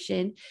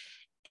emotion.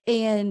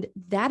 And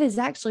that is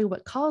actually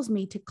what caused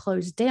me to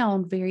close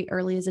down very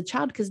early as a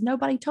child, because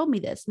nobody told me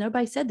this.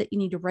 Nobody said that you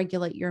need to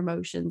regulate your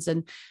emotions.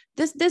 And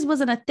this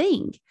wasn't a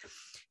thing.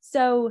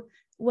 So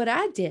what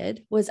I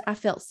did was I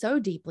felt so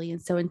deeply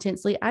and so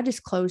intensely, I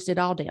just closed it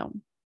all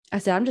down. I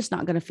said, I'm just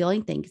not going to feel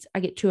anything because I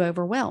get too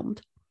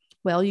overwhelmed.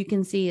 Well, you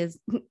can see as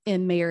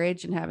in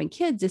marriage and having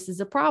kids, this is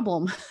a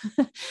problem.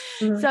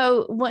 Mm-hmm.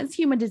 So once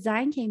human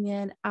design came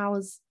in, I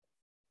was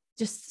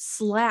just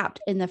slapped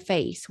in the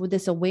face with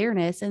this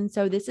awareness. And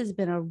so this has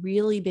been a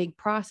really big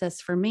process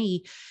for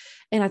me.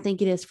 And I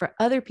think it is for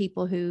other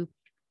people who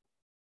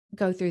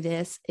go through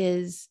this,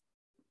 is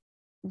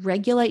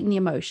regulating the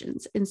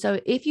emotions. And so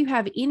if you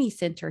have any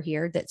center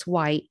here that's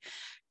white,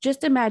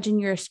 just imagine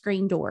you're a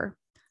screen door.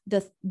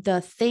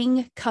 The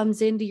thing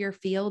comes into your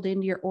field,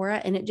 into your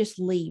aura, and it just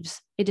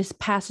leaves. It just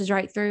passes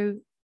right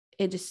through.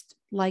 It just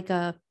like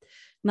a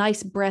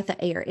nice breath of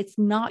air. It's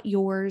not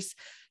yours.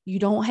 You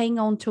don't hang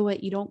on to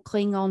it. You don't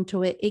cling on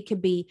to it. It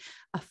could be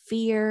a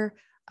fear,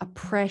 a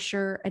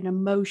pressure, an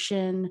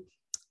emotion,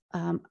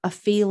 a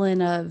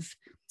feeling of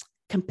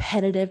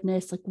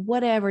competitiveness, like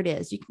whatever it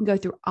is. You can go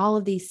through all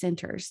of these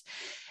centers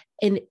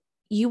and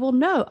you will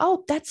know,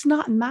 oh, that's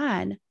not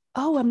mine.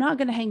 Oh, I'm not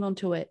going to hang on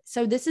to it.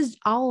 So this is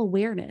all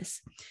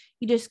awareness.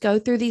 You just go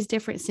through these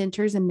different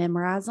centers and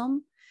memorize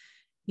them.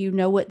 You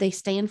know what they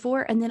stand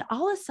for. And then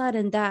all of a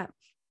sudden that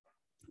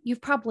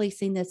you've probably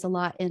seen this a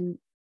lot in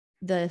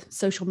the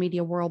social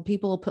media world.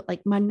 People will put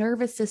like, my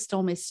nervous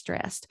system is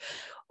stressed,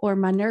 or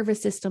my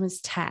nervous system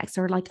is taxed,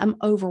 or like I'm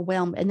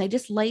overwhelmed. And they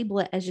just label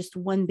it as just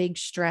one big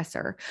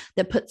stressor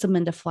that puts them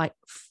into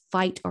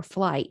fight or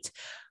flight.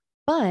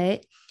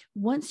 But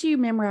once you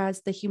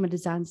memorize the human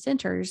design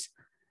centers,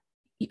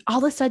 all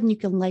of a sudden you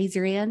can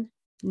laser in,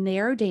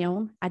 narrow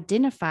down,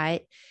 identify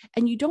it,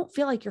 and you don't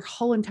feel like your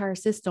whole entire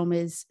system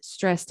is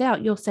stressed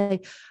out. You'll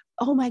say,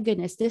 oh my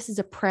goodness, this is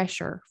a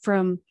pressure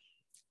from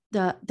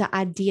the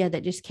idea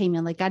that just came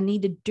in. Like, I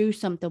need to do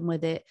something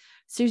with it.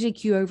 Susie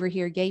Q over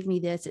here gave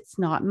me this. It's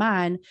not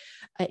mine.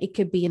 It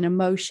could be an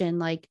emotion,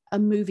 like a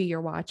movie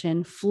you're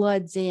watching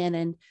floods in,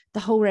 and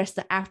the whole rest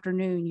of the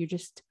afternoon, you're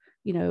just,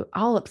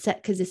 all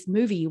upset because this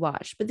movie you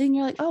watched. But then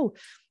you're like, oh,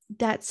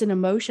 that's an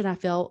emotion I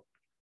felt.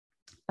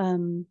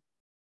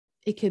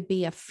 It could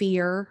be a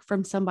fear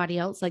from somebody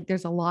else. Like,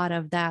 there's a lot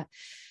of that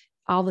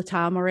all the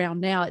time around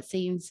now, it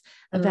seems,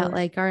 about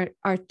like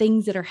our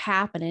things that are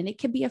happening. It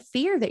could be a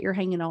fear that you're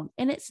hanging on,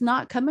 and it's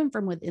not coming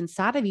from within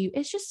inside of you.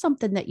 It's just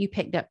something that you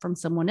picked up from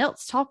someone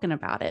else talking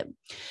about it.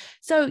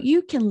 So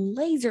you can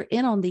laser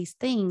in on these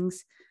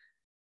things,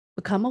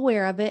 become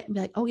aware of it, and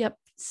be like, oh, yep,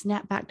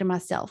 snap back to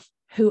myself,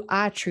 who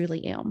I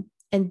truly am.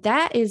 And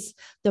that is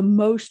the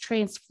most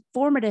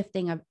transformative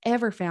thing I've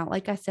ever found.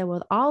 Like I said,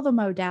 with all the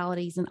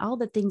modalities and all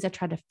the things I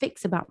tried to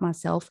fix about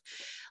myself,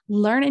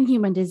 learning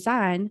human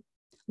design,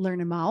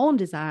 learning my own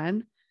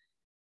design.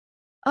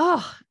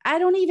 Oh, I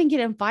don't even get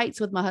in fights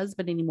with my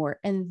husband anymore.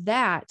 And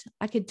that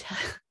I could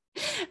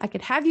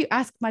have you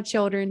ask my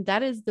children.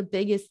 That is the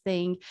biggest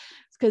thing,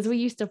 because we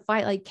used to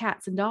fight like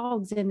cats and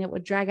dogs, and it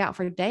would drag out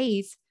for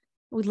days.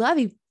 We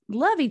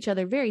love each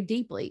other very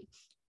deeply.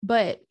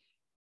 But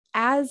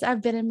as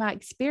I've been in my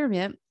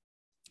experiment,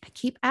 I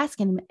keep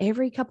asking him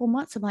every couple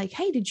months. I'm like,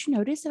 hey, did you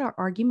notice that our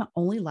argument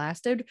only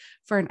lasted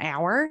for an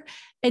hour?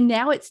 And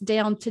now it's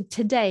down to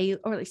today,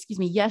 or excuse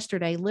me,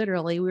 yesterday,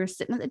 literally, we were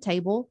sitting at the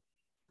table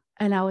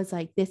and I was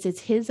like, this is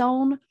his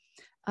own,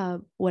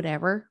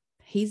 whatever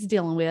he's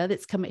dealing with.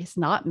 It's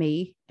not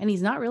me. And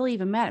he's not really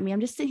even mad at me.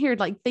 I'm just sitting here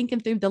like thinking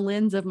through the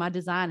lens of my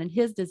design and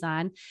his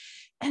design.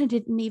 And I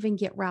didn't even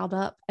get riled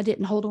up. I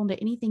didn't hold on to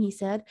anything he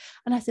said.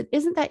 And I said,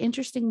 isn't that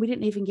interesting? We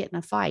didn't even get in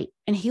a fight.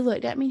 And he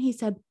looked at me and he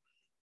said,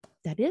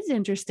 that is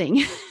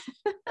interesting.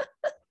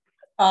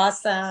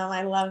 Awesome.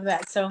 I love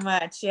that so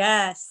much.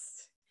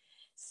 Yes.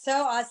 So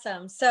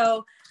awesome.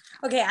 So,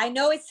 okay. I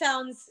know it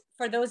sounds,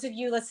 for those of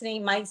you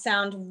listening, might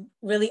sound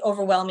really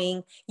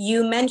overwhelming.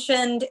 You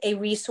mentioned a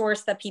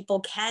resource that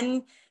people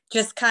can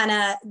just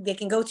they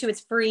can go to.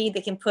 It's free.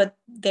 They can put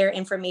their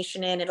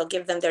information in. It'll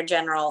give them their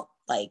general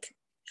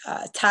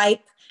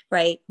type,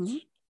 right?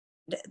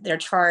 Mm-hmm. Their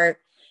chart.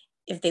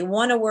 If they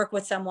want to work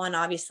with someone,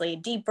 obviously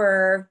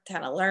deeper,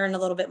 kind of learn a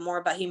little bit more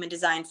about human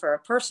design for a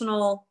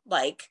personal,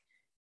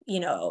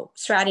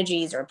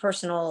 strategies or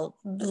personal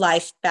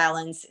life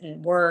balance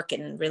and work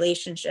and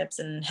relationships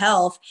and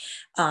health.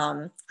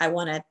 I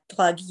want to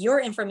plug your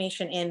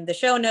information in the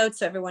show notes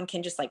so everyone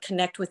can just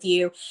connect with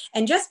you.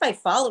 And just by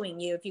following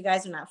you, if you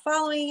guys are not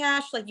following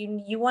Ash,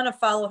 you want to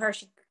follow her.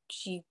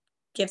 She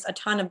gives a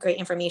ton of great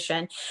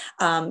information.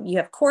 You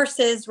have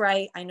courses,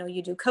 right? I know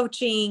you do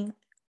coaching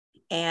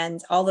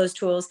and all those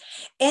tools.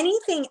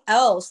 Anything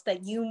else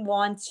that you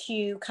want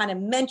to kind of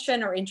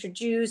mention or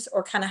introduce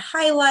or kind of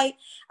highlight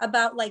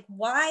about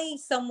why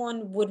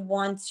someone would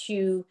want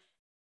to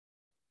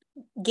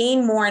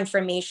gain more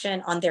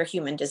information on their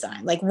human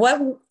design?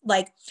 The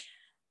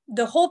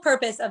whole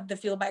purpose of the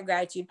Fueled by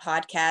Gratitude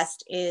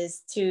podcast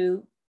is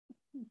to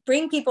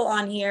bring people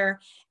on here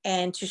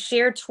and to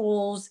share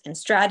tools and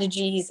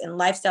strategies and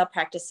lifestyle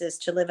practices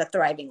to live a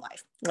thriving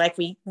life, like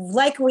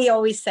we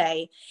always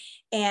say.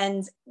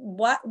 And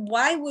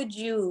why would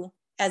you,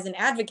 as an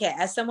advocate,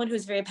 as someone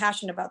who's very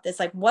passionate about this,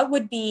 why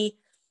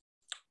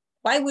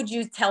would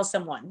you tell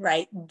someone,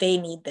 right, they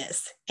need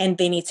this and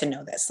they need to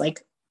know this?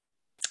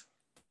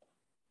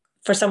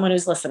 For someone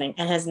who's listening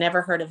and has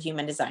never heard of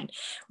human design,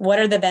 what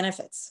are the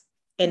benefits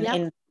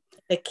in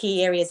the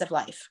key areas of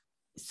life?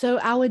 So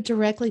I would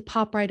directly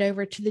pop right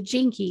over to the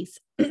Gene Keys.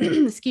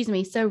 Excuse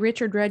me. So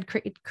Richard Rudd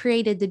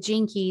created the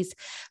Gene Keys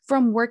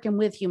from working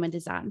with human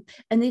design.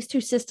 And these two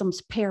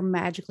systems pair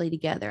magically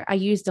together. I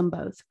used them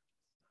both.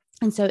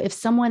 And so if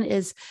someone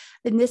is,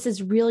 and this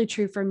is really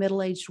true for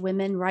middle-aged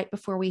women right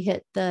before we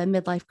hit the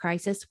midlife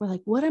crisis, we're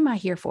like, what am I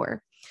here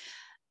for?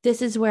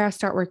 This is where I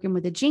start working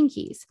with the Gene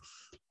Keys.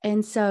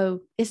 And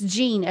so it's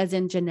gene as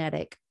in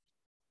genetic.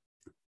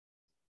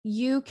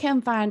 You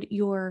can find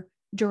your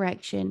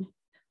direction,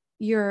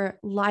 your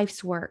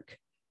life's work,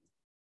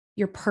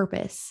 your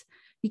purpose,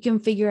 You can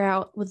figure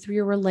out with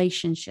your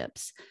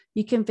relationships.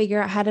 You can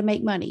figure out how to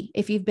make money.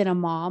 If you've been a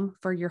mom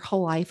for your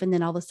whole life and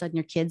then all of a sudden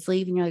your kids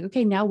leave and you're like,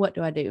 okay, now what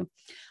do I do?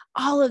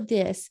 All of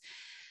this,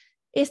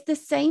 it's the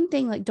same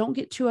thing. Like, don't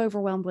get too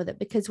overwhelmed with it,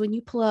 because when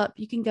you pull up,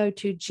 you can go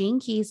to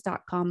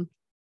genekeys.com,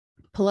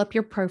 pull up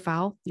your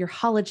profile, your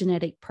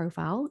hologenetic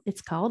profile,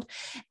 it's called,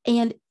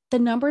 and the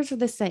numbers are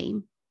the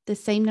same. The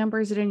same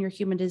numbers that are in your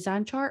human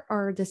design chart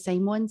are the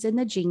same ones in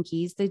the Gene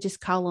Keys. They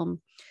just call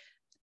them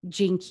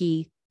Gene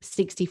Key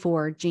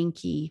 64, Gene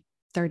Key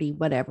 30,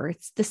 whatever.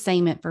 It's the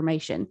same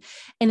information,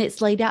 and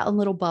it's laid out in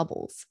little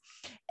bubbles.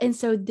 And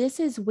so this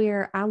is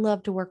where I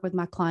love to work with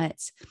my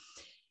clients.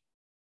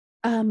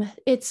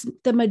 It's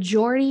the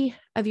majority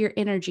of your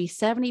energy,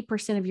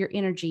 70% of your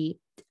energy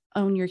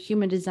on your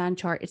human design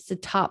chart. It's the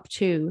top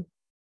two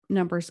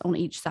numbers on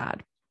each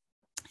side.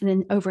 And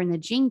then over in the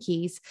Gene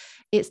Keys,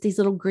 it's these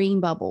little green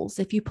bubbles.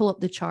 If you pull up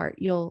the chart,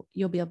 you'll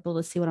be able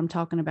to see what I'm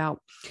talking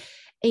about.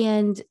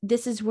 And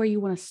this is where you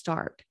want to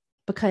start,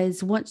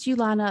 because once you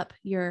line up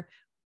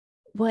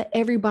what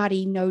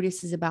everybody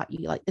notices about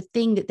you, like the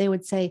thing that they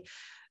would say,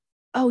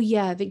 oh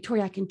yeah,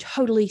 Victoria, I can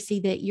totally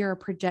see that you're a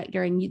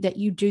projector and that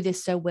you do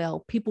this so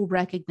well. People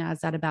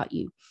recognize that about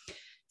you.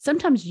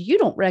 Sometimes you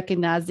don't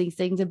recognize these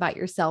things about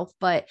yourself,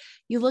 but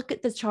you look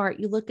at the chart,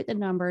 you look at the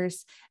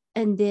numbers,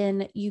 and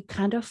then you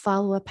kind of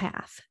follow a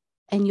path.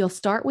 And you'll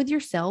start with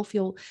yourself.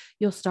 You'll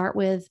start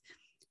with,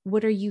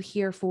 what are you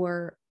here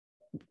for?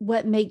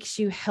 What makes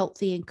you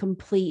healthy and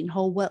complete and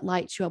whole? What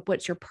lights you up?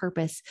 What's your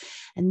purpose?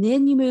 And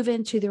then you move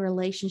into the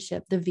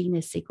relationship, the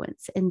Venus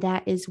sequence. And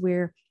that is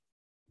where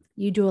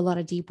you do a lot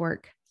of deep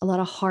work, a lot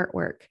of heart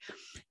work.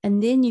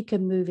 And then you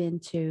can move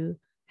into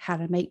how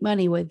to make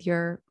money with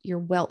your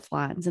wealth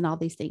lines and all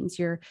these things,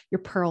 your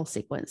pearl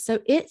sequence. So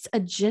it's a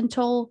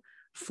gentle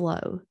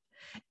flow.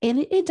 And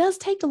it does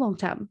take a long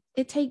time.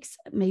 It takes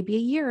maybe a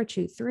year or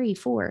 2, 3,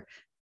 4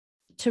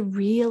 to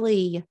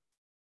really,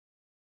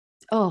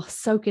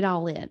 soak it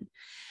all in.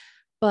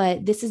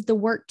 But this is the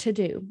work to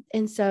do.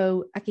 And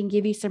so I can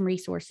give you some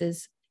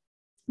resources.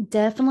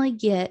 Definitely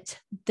get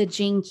the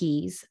Gene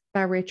Keys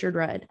by Richard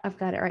Rudd. I've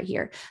got it right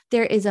here.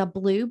 There is a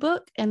blue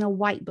book and a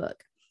white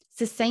book. It's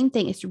the same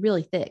thing. It's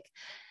really thick.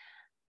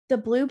 The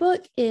blue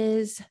book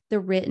is the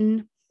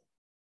written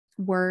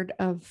word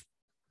of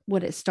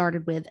what it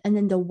started with. And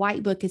then the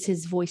white book is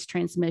his voice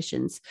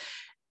transmissions.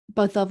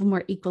 Both of them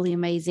are equally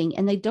amazing.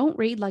 And they don't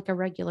read like a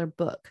regular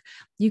book.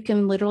 You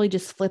can literally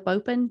just flip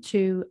open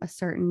to a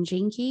certain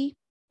Gene Key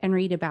and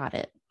read about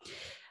it.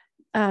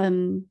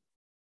 And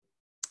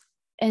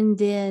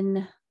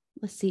then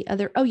let's see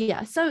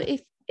So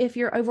if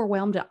you're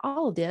overwhelmed at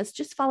all of this,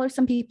 just follow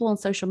some people on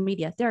social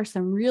media. There are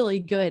some really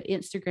good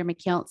Instagram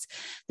accounts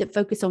that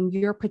focus on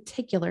your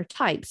particular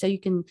type. So you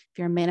can, if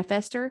you're a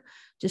manifester,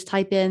 just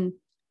type in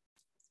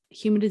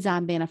human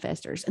design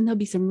manifestors, and there'll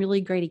be some really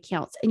great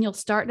accounts, and you'll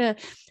start to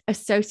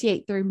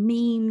associate through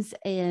memes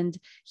and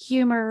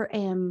humor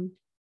and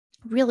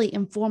really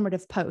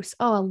informative posts.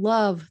 Oh, I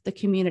love the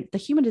community. The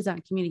human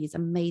design community is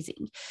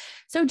amazing.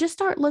 So just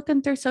start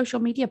looking through social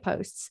media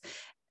posts.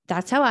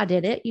 That's how I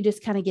did it. You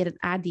just kind of get an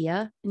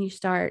idea and you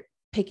start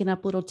picking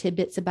up little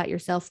tidbits about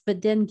yourself,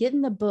 but then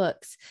getting the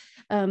books.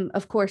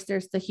 Of course,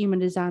 there's the human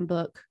design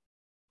book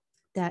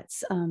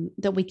that's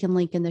that we can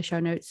link in the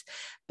show notes,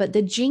 but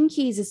the Gene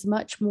Keys is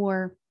much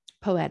more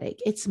poetic.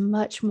 It's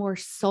much more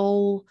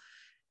soul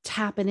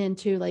tapping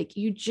into, like,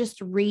 you just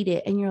read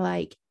it and you're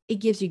like, it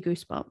gives you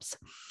goosebumps.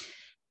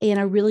 And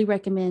I really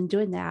recommend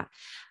doing that.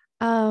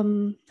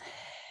 So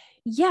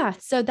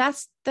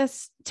that's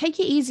take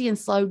it easy and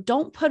slow.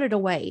 Don't put it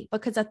away,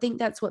 because I think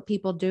that's what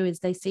people do,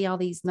 is they see all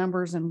these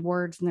numbers and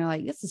words and they're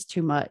like, this is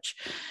too much.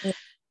 Yeah.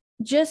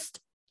 Just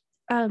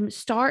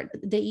start.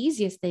 The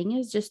easiest thing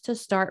is just to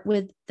start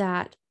with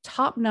that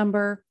top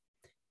number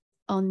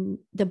on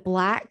the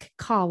black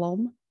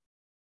column,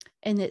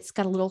 and it's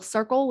got a little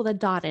circle with a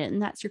dot in it,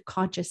 and that's your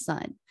conscious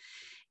sun.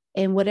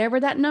 And whatever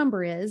that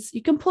number is,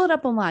 you can pull it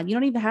up online. You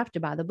don't even have to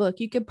buy the book.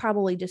 You could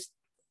probably just,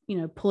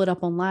 pull it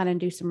up online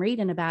and do some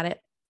reading about it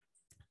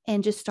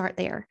and just start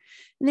there.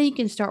 And then you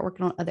can start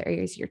working on other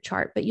areas of your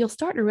chart, but you'll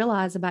start to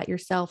realize about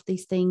yourself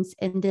these things.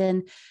 And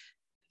then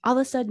all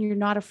of a sudden you're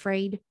not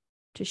afraid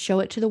to show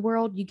it to the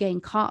world. You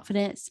gain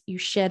confidence. You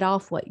shed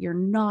off what you're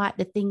not,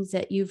 the things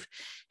that you've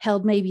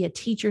held maybe a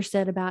teacher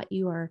said about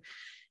you, or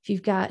if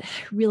you've got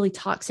really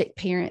toxic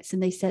parents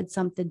and they said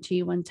something to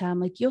you one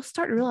time, like, you'll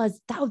start to realize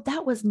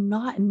that was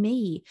not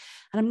me.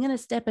 And I'm going to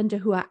step into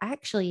who I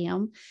actually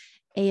am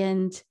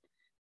and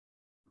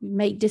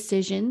make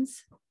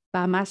decisions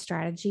by my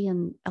strategy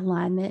and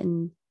alignment.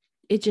 And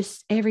it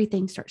just,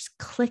 everything starts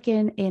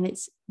clicking and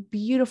it's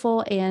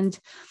beautiful. And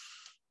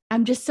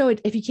I'm just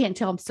if you can't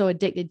tell, I'm so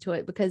addicted to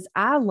it, because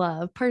I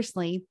love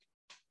personally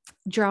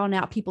drawing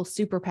out people's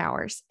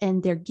superpowers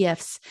and their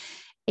gifts.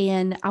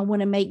 And I want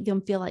to make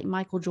them feel like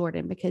Michael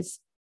Jordan, because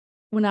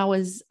when I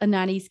was a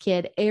 90s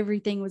kid,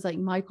 everything was like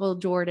Michael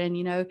Jordan,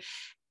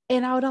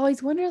 and I would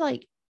always wonder,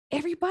 like,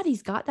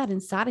 everybody's got that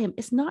inside of him.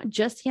 It's not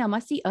just him. I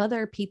see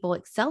other people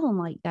excelling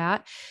like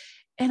that.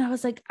 And I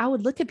was like, I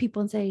would look at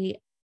people and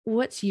say,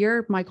 what's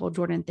your Michael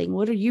Jordan thing?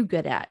 What are you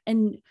good at?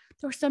 And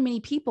there were so many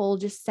people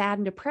just sad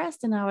and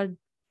depressed. And I would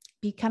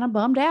be kind of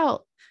bummed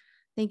out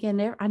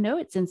thinking, I know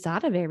it's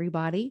inside of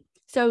everybody.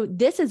 So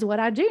this is what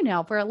I do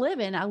now for a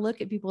living. I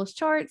look at people's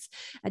charts,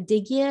 I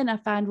dig in, I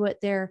find what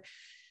their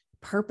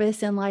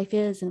purpose in life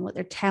is and what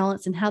their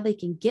talents and how they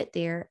can get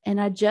there. And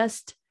I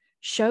just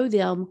show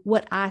them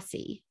what I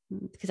see,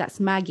 because that's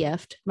my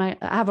gift. I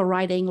have a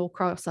right angle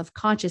cross of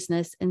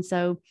consciousness. And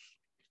so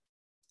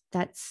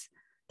that's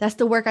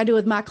the work I do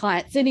with my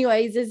clients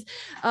anyways, is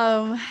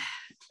I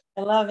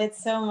love it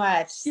so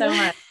much.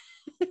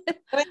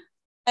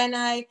 And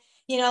I,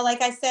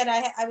 like I said,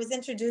 I was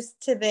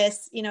introduced to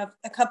this,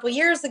 a couple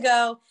years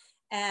ago,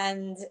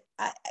 and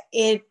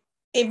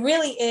it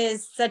really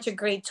is such a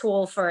great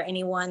tool for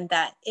anyone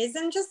that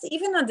isn't just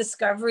even a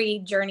discovery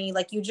journey.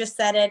 Like you just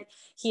said it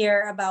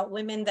here about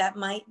women that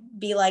might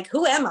be like,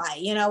 who am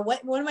I?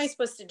 What am I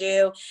supposed to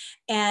do?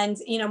 And,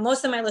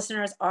 most of my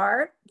listeners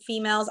are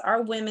females,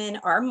 are women,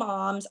 are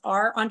moms,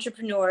 are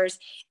entrepreneurs.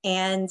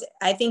 And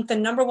I think the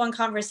number one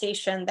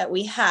conversation that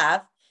we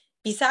have,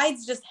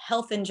 besides just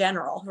health in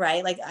general,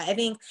 right? Like I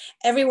think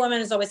every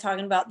woman is always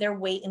talking about their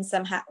weight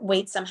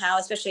somehow,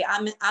 especially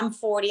I'm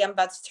 40, I'm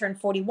about to turn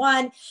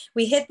 41.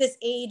 We hit this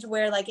age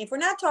where, like, if we're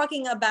not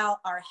talking about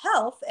our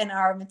health and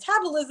our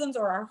metabolisms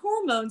or our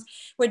hormones,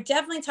 we're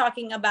definitely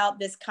talking about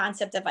this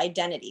concept of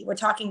identity. We're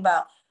talking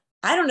about,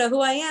 I don't know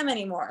who I am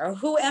anymore, or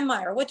who am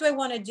I, or what do I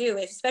want to do?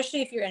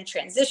 Especially if you're in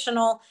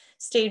transitional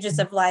stages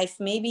of life,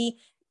 maybe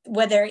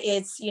whether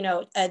it's,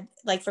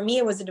 like for me,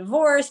 it was a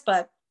divorce,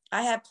 but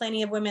I have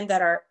plenty of women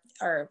that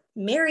are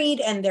married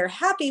and they're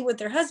happy with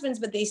their husbands,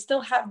 but they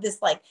still have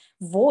this like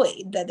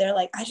void that they're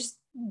like,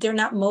 they're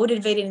not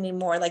motivated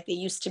anymore like they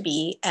used to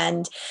be.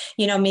 And,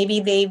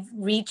 maybe they've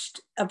reached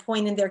a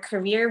point in their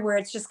career where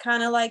it's just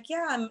kind of like,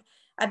 yeah,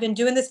 I've been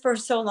doing this for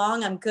so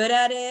long. I'm good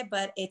at it,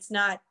 but it's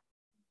not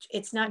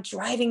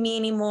driving me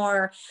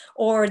anymore.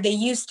 Or they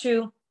used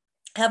to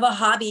have a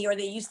hobby, or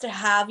they used to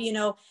have,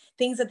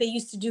 things that they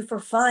used to do for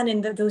fun.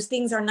 And those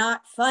things are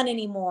not fun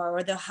anymore,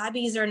 or the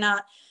hobbies are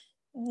not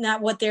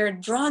what they're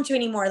drawn to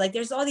anymore. Like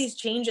there's all these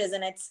changes.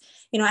 And it's,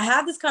 I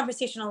have this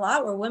conversation a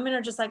lot where women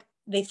are just like,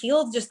 they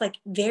feel just like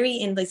very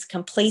in this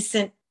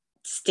complacent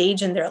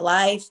stage in their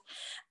life.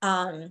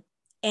 And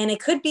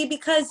it could be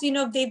because,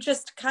 they've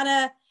just kind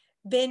of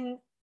been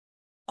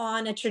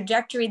on a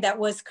trajectory that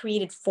was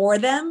created for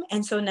them.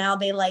 And so now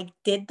they like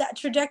did that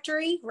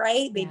trajectory,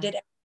 right? They did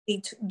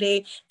everything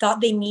they thought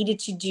they needed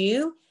to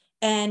do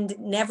and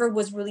never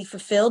was really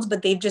fulfilled,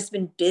 but they've just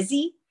been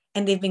busy.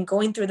 And they've been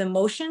going through the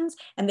motions,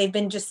 and they've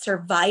been just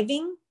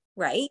surviving,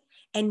 right?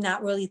 And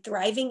not really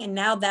thriving. And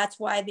now that's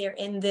why they're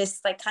in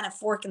this like kind of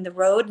fork in the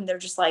road. And they're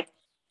just like,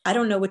 I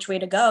don't know which way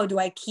to go. Do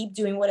I keep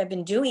doing what I've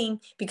been doing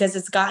because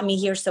it's gotten me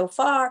here so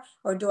far?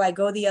 Or do I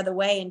go the other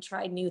way and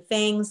try new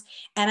things?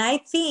 And I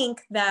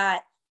think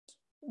that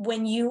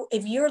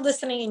if you're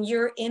listening and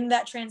you're in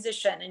that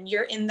transition and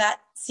you're in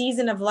that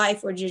season of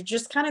life where you're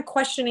just kind of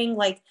questioning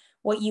like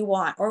what you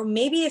want, or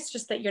maybe it's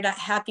just that you're not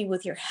happy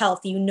with your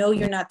health,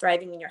 you're not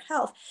thriving in your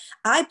health.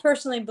 I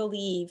personally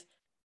believe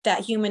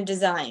that human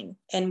design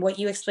and what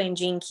you explained,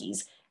 Gene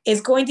Keys,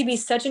 is going to be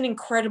such an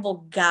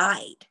incredible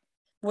guide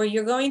where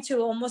you're going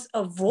to almost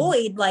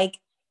avoid like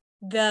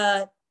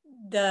the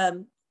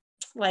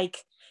like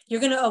you're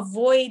going to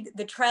avoid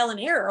the trial and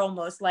error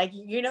almost, like,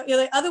 you're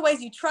like,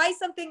 otherwise you try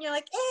something, you're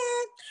like,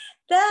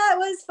 that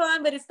was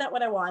fun, but it's not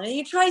what I want. And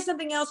you try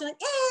something else, you're like,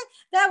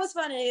 that was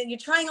fun. And you're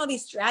trying all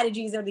these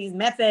strategies or these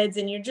methods,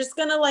 and you're just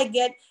going to like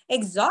get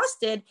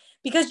exhausted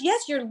because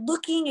yes, you're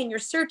looking and you're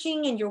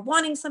searching and you're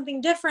wanting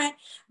something different.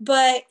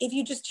 But if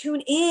you just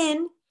tune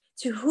in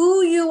to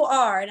who you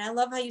are, and I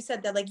love how you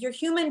said that, like your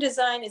human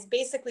design is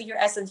basically your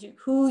essence,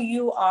 who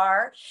you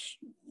are,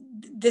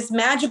 this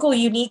magical,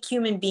 unique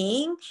human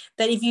being,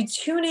 that if you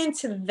tune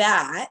into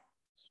that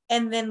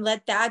and then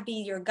let that be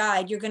your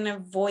guide, you're going to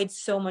avoid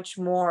so much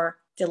more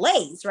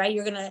delays, right?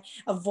 You're going to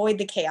avoid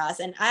the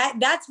chaos. And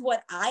that's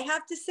what I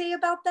have to say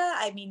about that.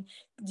 I mean,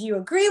 do you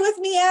agree with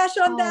me, Ash,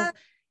 on that?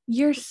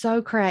 You're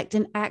so correct.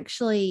 And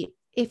actually,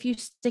 if you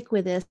stick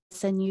with this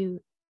and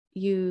you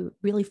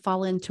really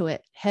fall into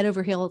it, head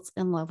over heels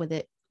in love with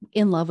it,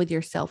 in love with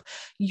yourself,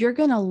 you're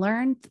going to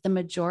learn the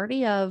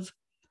majority of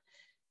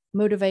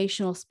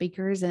motivational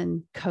speakers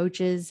and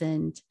coaches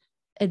and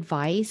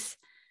advice.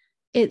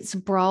 It's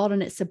broad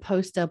and it's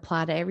supposed to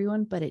apply to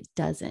everyone, but it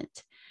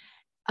doesn't.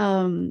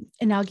 And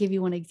I'll give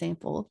you one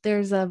example.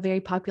 There's a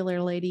very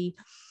popular lady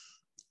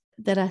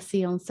that I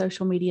see on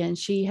social media, and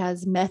she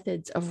has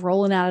methods of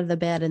rolling out of the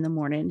bed in the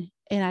morning.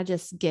 And I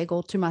just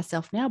giggle to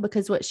myself now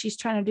because what she's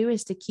trying to do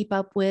is to keep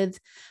up with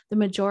the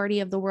majority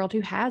of the world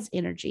who has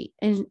energy,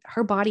 and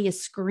her body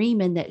is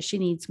screaming that she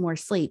needs more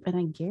sleep. And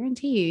I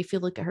guarantee you, if you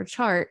look at her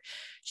chart,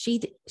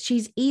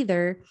 she's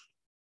either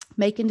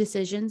making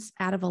decisions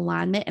out of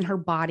alignment and her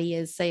body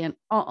is saying,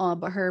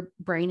 but her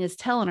brain is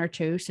telling her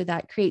to. So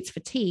that creates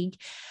fatigue,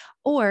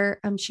 or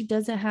she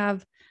doesn't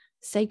have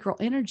sacral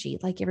energy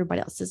like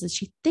everybody else does. And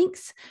she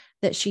thinks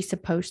that she's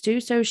supposed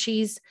to. So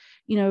she's,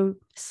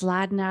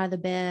 sliding out of the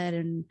bed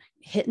and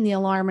hitting the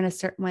alarm in a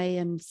certain way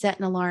and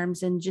setting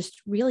alarms and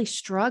just really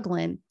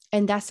struggling.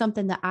 And that's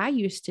something that I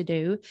used to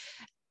do.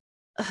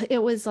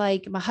 It was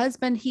like my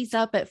husband, he's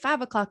up at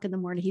 5 o'clock in the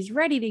morning, he's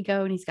ready to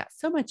go and he's got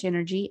so much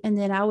energy. And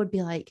then I would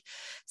be like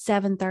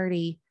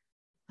 7:30,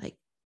 like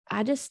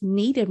I just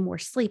needed more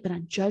sleep and I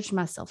judged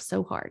myself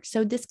so hard.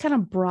 So this kind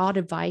of broad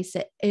advice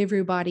that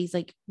everybody's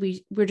like,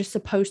 we're just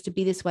supposed to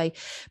be this way,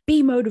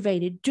 be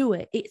motivated, do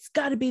it. It's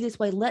got to be this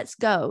way. Let's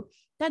go.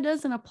 That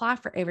doesn't apply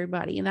for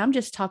everybody. And I'm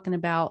just talking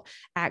about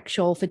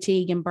actual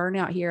fatigue and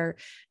burnout here,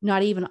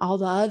 not even all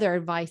the other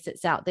advice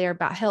that's out there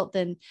about health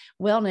and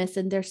wellness.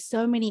 And there's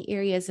so many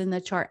areas in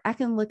the chart. I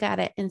can look at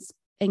it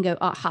and go,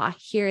 aha,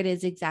 here it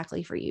is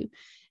exactly for you.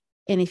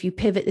 And if you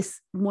pivot this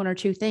one or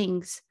two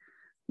things,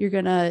 you're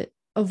going to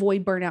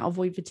avoid burnout,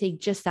 avoid fatigue,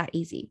 just that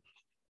easy.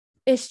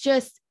 It's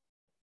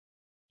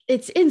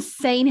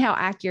insane how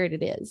accurate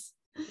it is.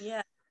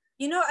 Yeah.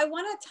 I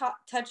want to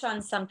touch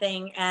on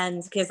something,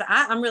 and because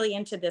I'm really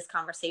into this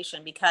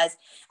conversation, because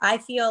I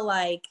feel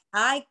like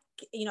I'm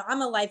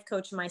a life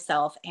coach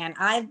myself, and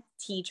I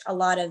teach a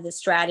lot of the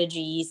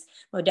strategies,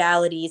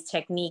 modalities,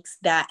 techniques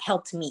that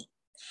helped me.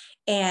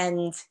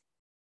 And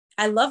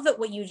I love that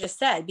what you just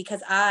said,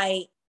 because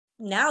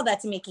now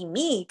that's making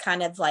me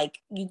kind of like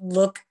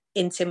look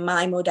into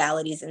my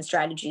modalities and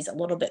strategies a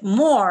little bit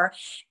more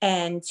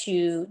and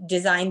to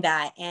design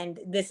that. And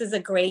this is a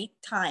great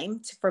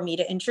time for me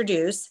to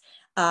introduce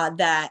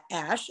that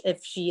Ash,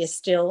 if she is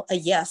still a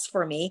yes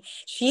for me,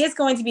 she is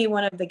going to be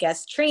one of the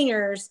guest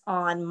trainers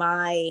on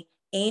my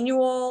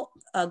annual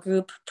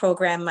group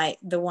program,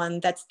 the one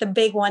that's the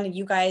big one. And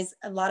you guys,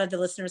 a lot of the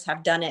listeners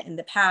have done it in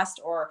the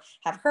past or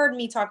have heard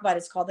me talk about it.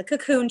 It's called the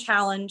Cocoon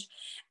Challenge.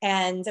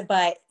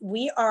 But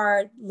we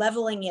are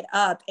leveling it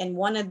up. And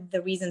one of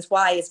the reasons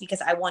why is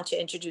because I want to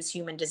introduce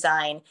human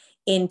design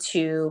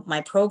into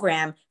my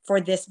program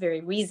for this very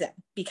reason,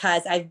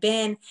 because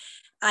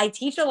I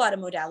teach a lot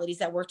of modalities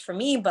that worked for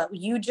me, but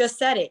you just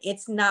said it,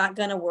 it's not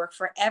going to work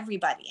for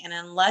everybody. And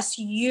unless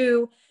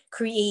you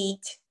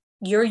create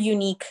your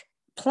unique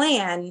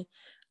plan,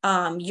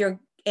 you're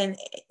going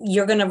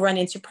to run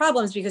into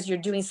problems because you're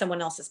doing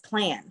someone else's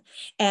plan.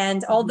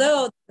 And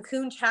although the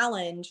Cocoon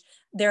Challenge,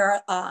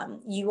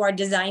 you are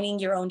designing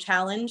your own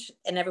challenge,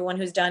 and everyone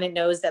who's done it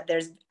knows that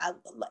there's a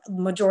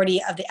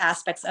majority of the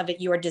aspects of it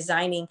you are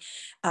designing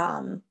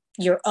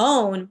your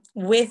own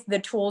with the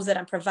tools that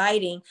I'm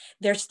providing.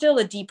 There's still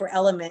a deeper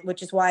element,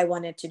 which is why I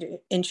wanted to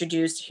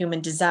introduce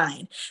human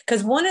design.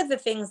 Because one of the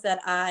things that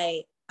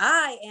I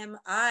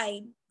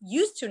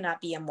used to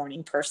not be a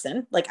morning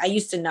person. Like I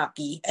used to not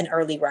be an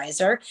early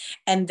riser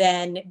and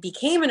then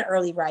became an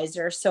early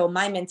riser. So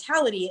my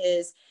mentality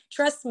is,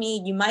 trust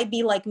me, you might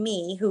be like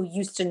me who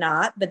used to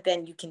not, but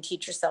then you can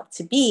teach yourself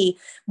to be.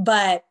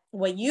 But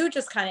what you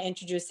just kind of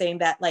introduced, saying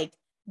that like,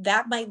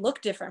 that might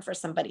look different for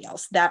somebody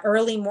else. That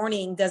early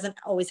morning doesn't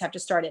always have to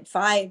start at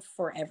 5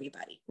 for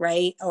everybody,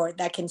 right? Or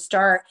that can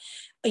start,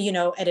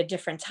 at a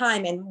different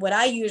time. And what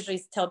I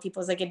usually tell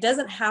people is like, it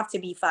doesn't have to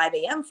be 5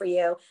 a.m. for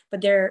you,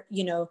 but there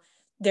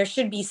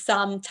should be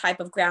some type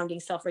of grounding,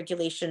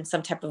 self-regulation,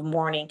 some type of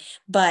morning.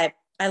 But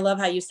I love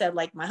how you said,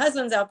 like, my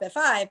husband's up at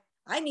 5.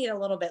 I need a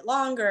little bit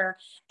longer.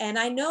 And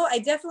I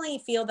definitely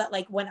feel that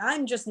like when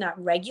I'm just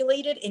not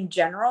regulated in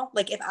general,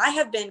 like if I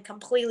have been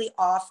completely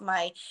off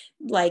my,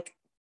 like,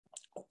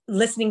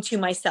 listening to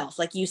myself,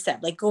 like you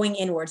said, like going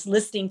inwards,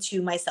 listening to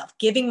myself,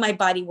 giving my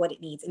body what it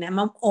needs, and I'm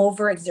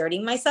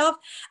overexerting myself,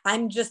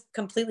 I'm just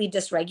completely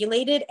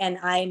dysregulated, and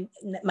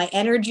my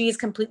energy is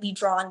completely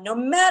drawn no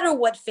matter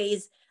what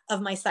phase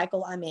of my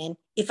cycle I'm in.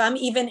 If I'm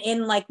even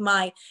in like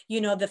my,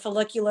 the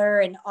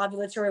follicular and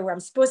ovulatory where I'm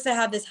supposed to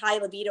have this high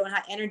libido and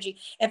high energy,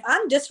 if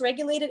I'm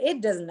dysregulated,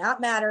 it does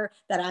not matter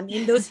that I'm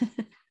in those,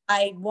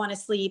 I want to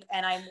sleep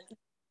and I'm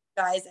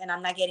guys and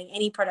I'm not getting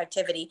any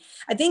productivity.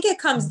 I think it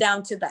comes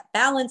down to that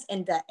balance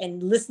and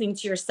listening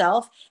to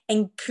yourself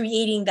and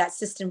creating that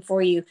system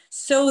for you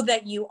so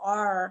that you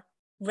are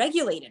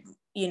regulated,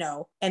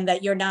 and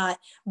that you're not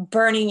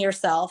burning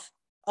yourself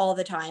all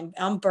the time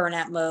on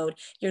burnout mode.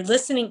 You're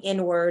listening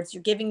inwards,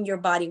 you're giving your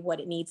body what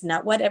it needs,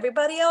 not what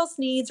everybody else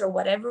needs or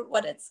what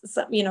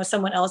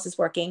someone else is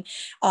working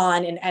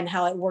on and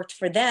how it worked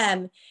for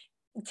them.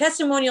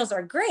 Testimonials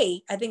are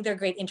great. I think they're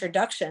great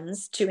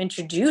introductions to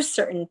introduce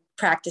certain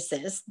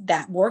practices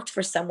that worked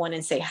for someone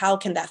and say, how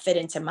can that fit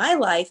into my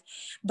life?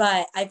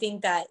 But I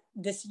think that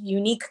this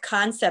unique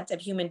concept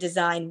of human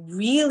design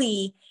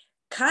really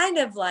kind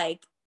of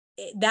like,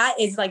 that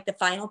is like the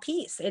final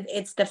piece.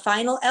 It's the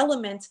final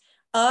element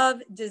of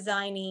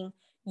designing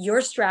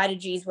your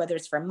strategies, whether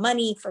it's for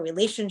money, for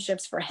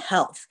relationships, for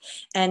health.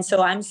 And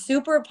so I'm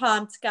super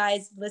pumped,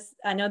 guys.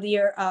 I know that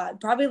you're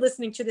probably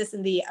listening to this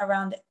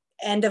around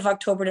end of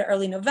October to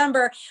early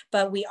November,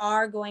 but we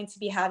are going to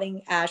be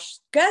having Ash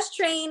guest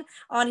train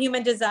on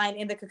human design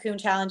in the Cocoon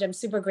Challenge. I'm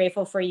super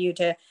grateful for you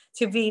to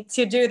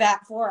do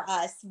that for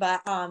us.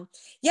 But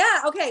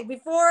yeah, okay.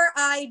 Before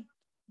I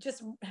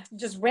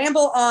just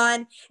ramble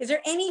on. Is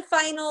there any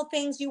final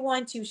things you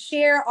want to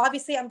share?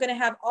 Obviously, I'm going to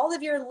have all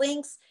of your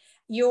links,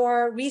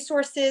 your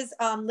resources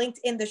linked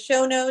in the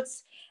show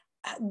notes,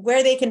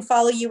 where they can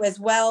follow you as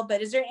well.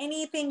 But is there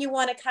anything you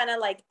want to kind of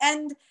like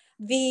end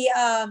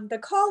the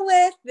call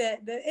with,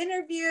 the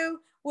interview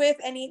with?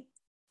 Any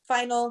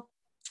final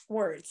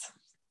words?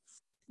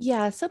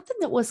 Yeah, something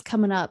that was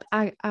coming up.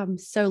 I'm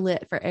so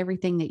lit for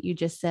everything that you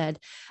just said.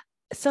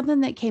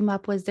 Something that came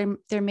up was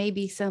there may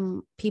be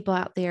some people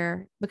out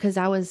there, because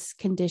I was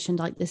conditioned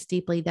like this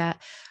deeply,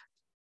 that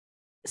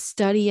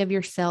study of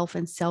yourself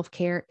and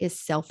self-care is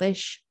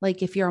selfish.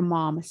 Like if you're a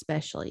mom,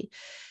 especially.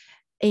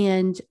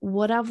 And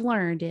what I've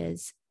learned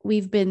is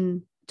we've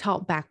been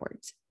taught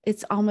backwards.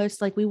 It's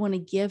almost like we want to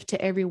give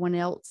to everyone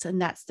else.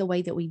 And that's the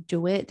way that we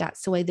do it.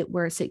 That's the way that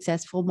we're a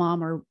successful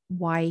mom or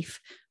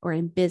wife or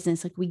in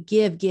business. Like we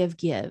give.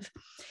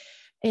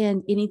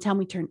 And anytime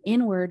we turn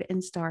inward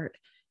and start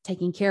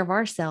taking care of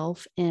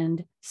ourselves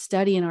and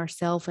studying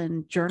ourselves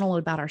and journal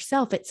about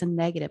ourselves, it's a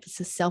negative. It's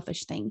a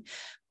selfish thing.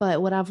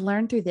 But what I've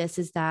learned through this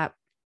is that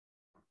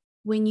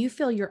when you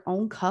fill your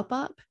own cup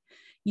up,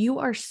 you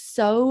are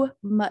so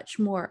much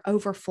more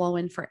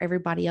overflowing for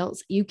everybody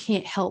else. You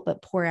can't help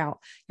but pour out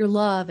your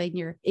love and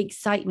your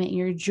excitement and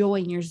your joy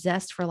and your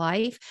zest for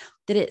life,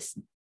 that it's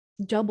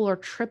double or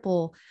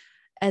triple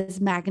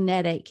as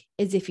magnetic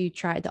as if you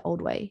tried the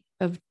old way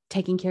of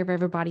taking care of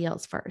everybody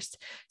else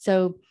first.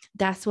 So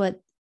that's my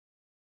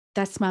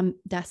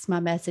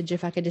message.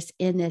 If I could just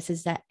end this,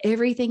 is that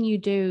everything you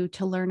do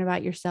to learn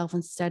about yourself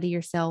and study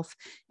yourself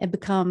and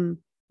become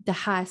the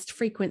highest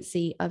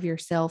frequency of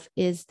yourself,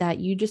 is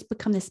that you just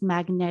become this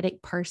magnetic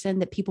person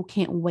that people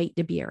can't wait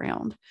to be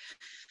around.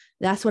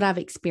 That's what I've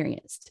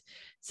experienced.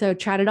 So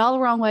tried it all the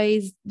wrong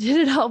ways,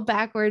 did it all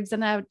backwards.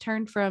 And I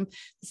turned from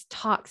this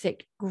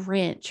toxic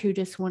Grinch who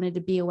just wanted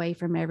to be away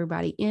from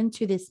everybody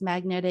into this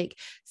magnetic,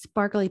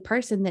 sparkly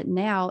person that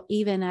now,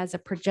 even as a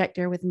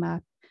projector with my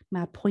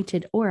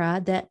pointed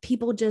aura, that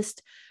people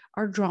just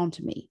are drawn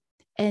to me.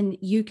 And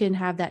you can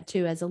have that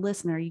too as a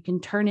listener. You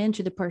can turn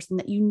into the person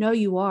that you know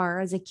you are.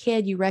 As a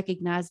kid, you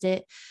recognized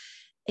it.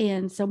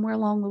 And somewhere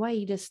along the way,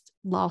 you just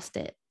lost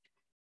it.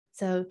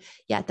 So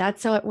yeah,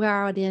 that's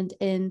where I would end.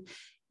 And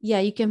yeah,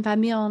 you can find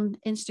me on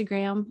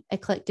Instagram,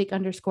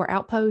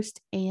 eclectic_outpost.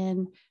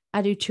 And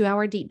I do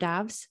 2-hour deep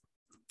dives.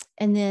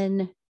 And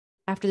then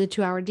after the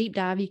 2-hour deep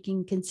dive, you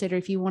can consider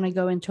if you want to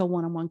go into a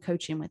one-on-one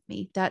coaching with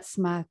me. That's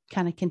my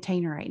kind of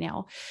container right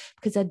now,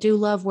 because I do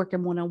love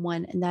working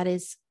one-on-one, and that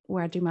is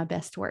where I do my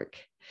best work.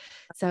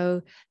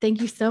 So thank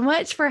you so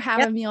much for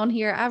having me on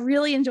here. I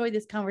really enjoyed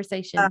this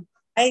conversation.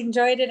 I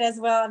enjoyed it as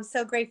well. I'm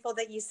so grateful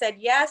that you said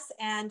yes.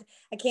 And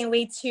I can't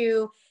wait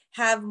to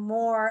have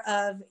more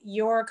of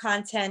your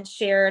content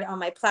shared on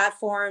my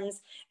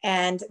platforms,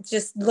 and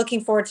just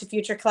looking forward to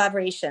future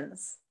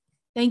collaborations.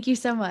 Thank you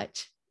so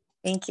much.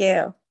 Thank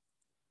you.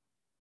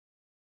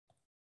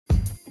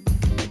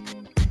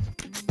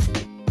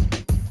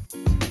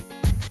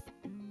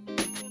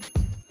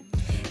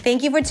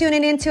 Thank you for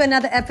tuning in to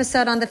another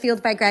episode on the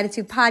Fueled by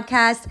Gratitude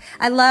podcast.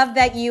 I love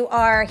that you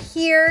are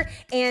here,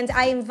 and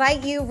I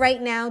invite you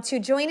right now to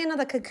join in on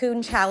the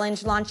Cocoon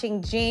Challenge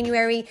launching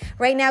January.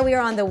 Right now we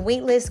are on the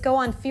wait list. Go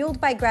on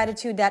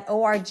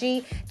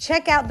fueledbygratitude.org.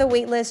 Check out the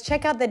wait list.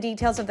 Check out the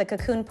details of the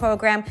Cocoon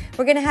program.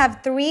 We're going to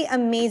have 3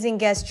 amazing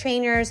guest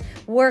trainers,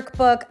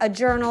 workbook, a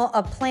journal,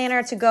 a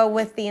planner to go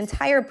with the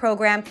entire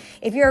program.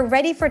 If you're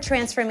ready for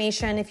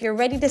transformation, if you're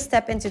ready to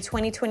step into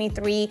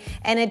 2023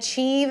 and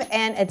achieve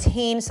and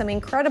attain some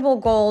incredible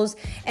goals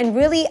and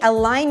really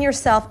align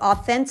yourself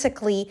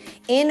authentically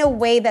in a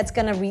way that's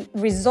going to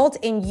result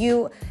in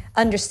you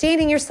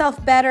understanding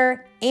yourself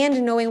better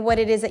and knowing what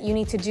it is that you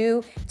need to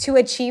do to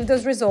achieve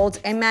those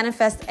results and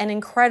manifest an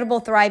incredible,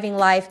 thriving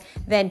life,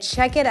 then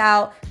check it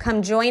out.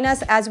 Come join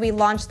us as we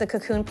launch the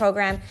Cocoon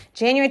program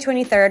January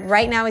 23rd.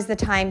 Right now is the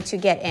time to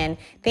get in.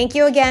 Thank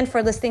you again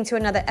for listening to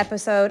another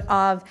episode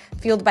of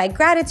Fueled by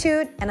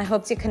Gratitude, and I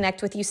hope to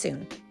connect with you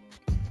soon.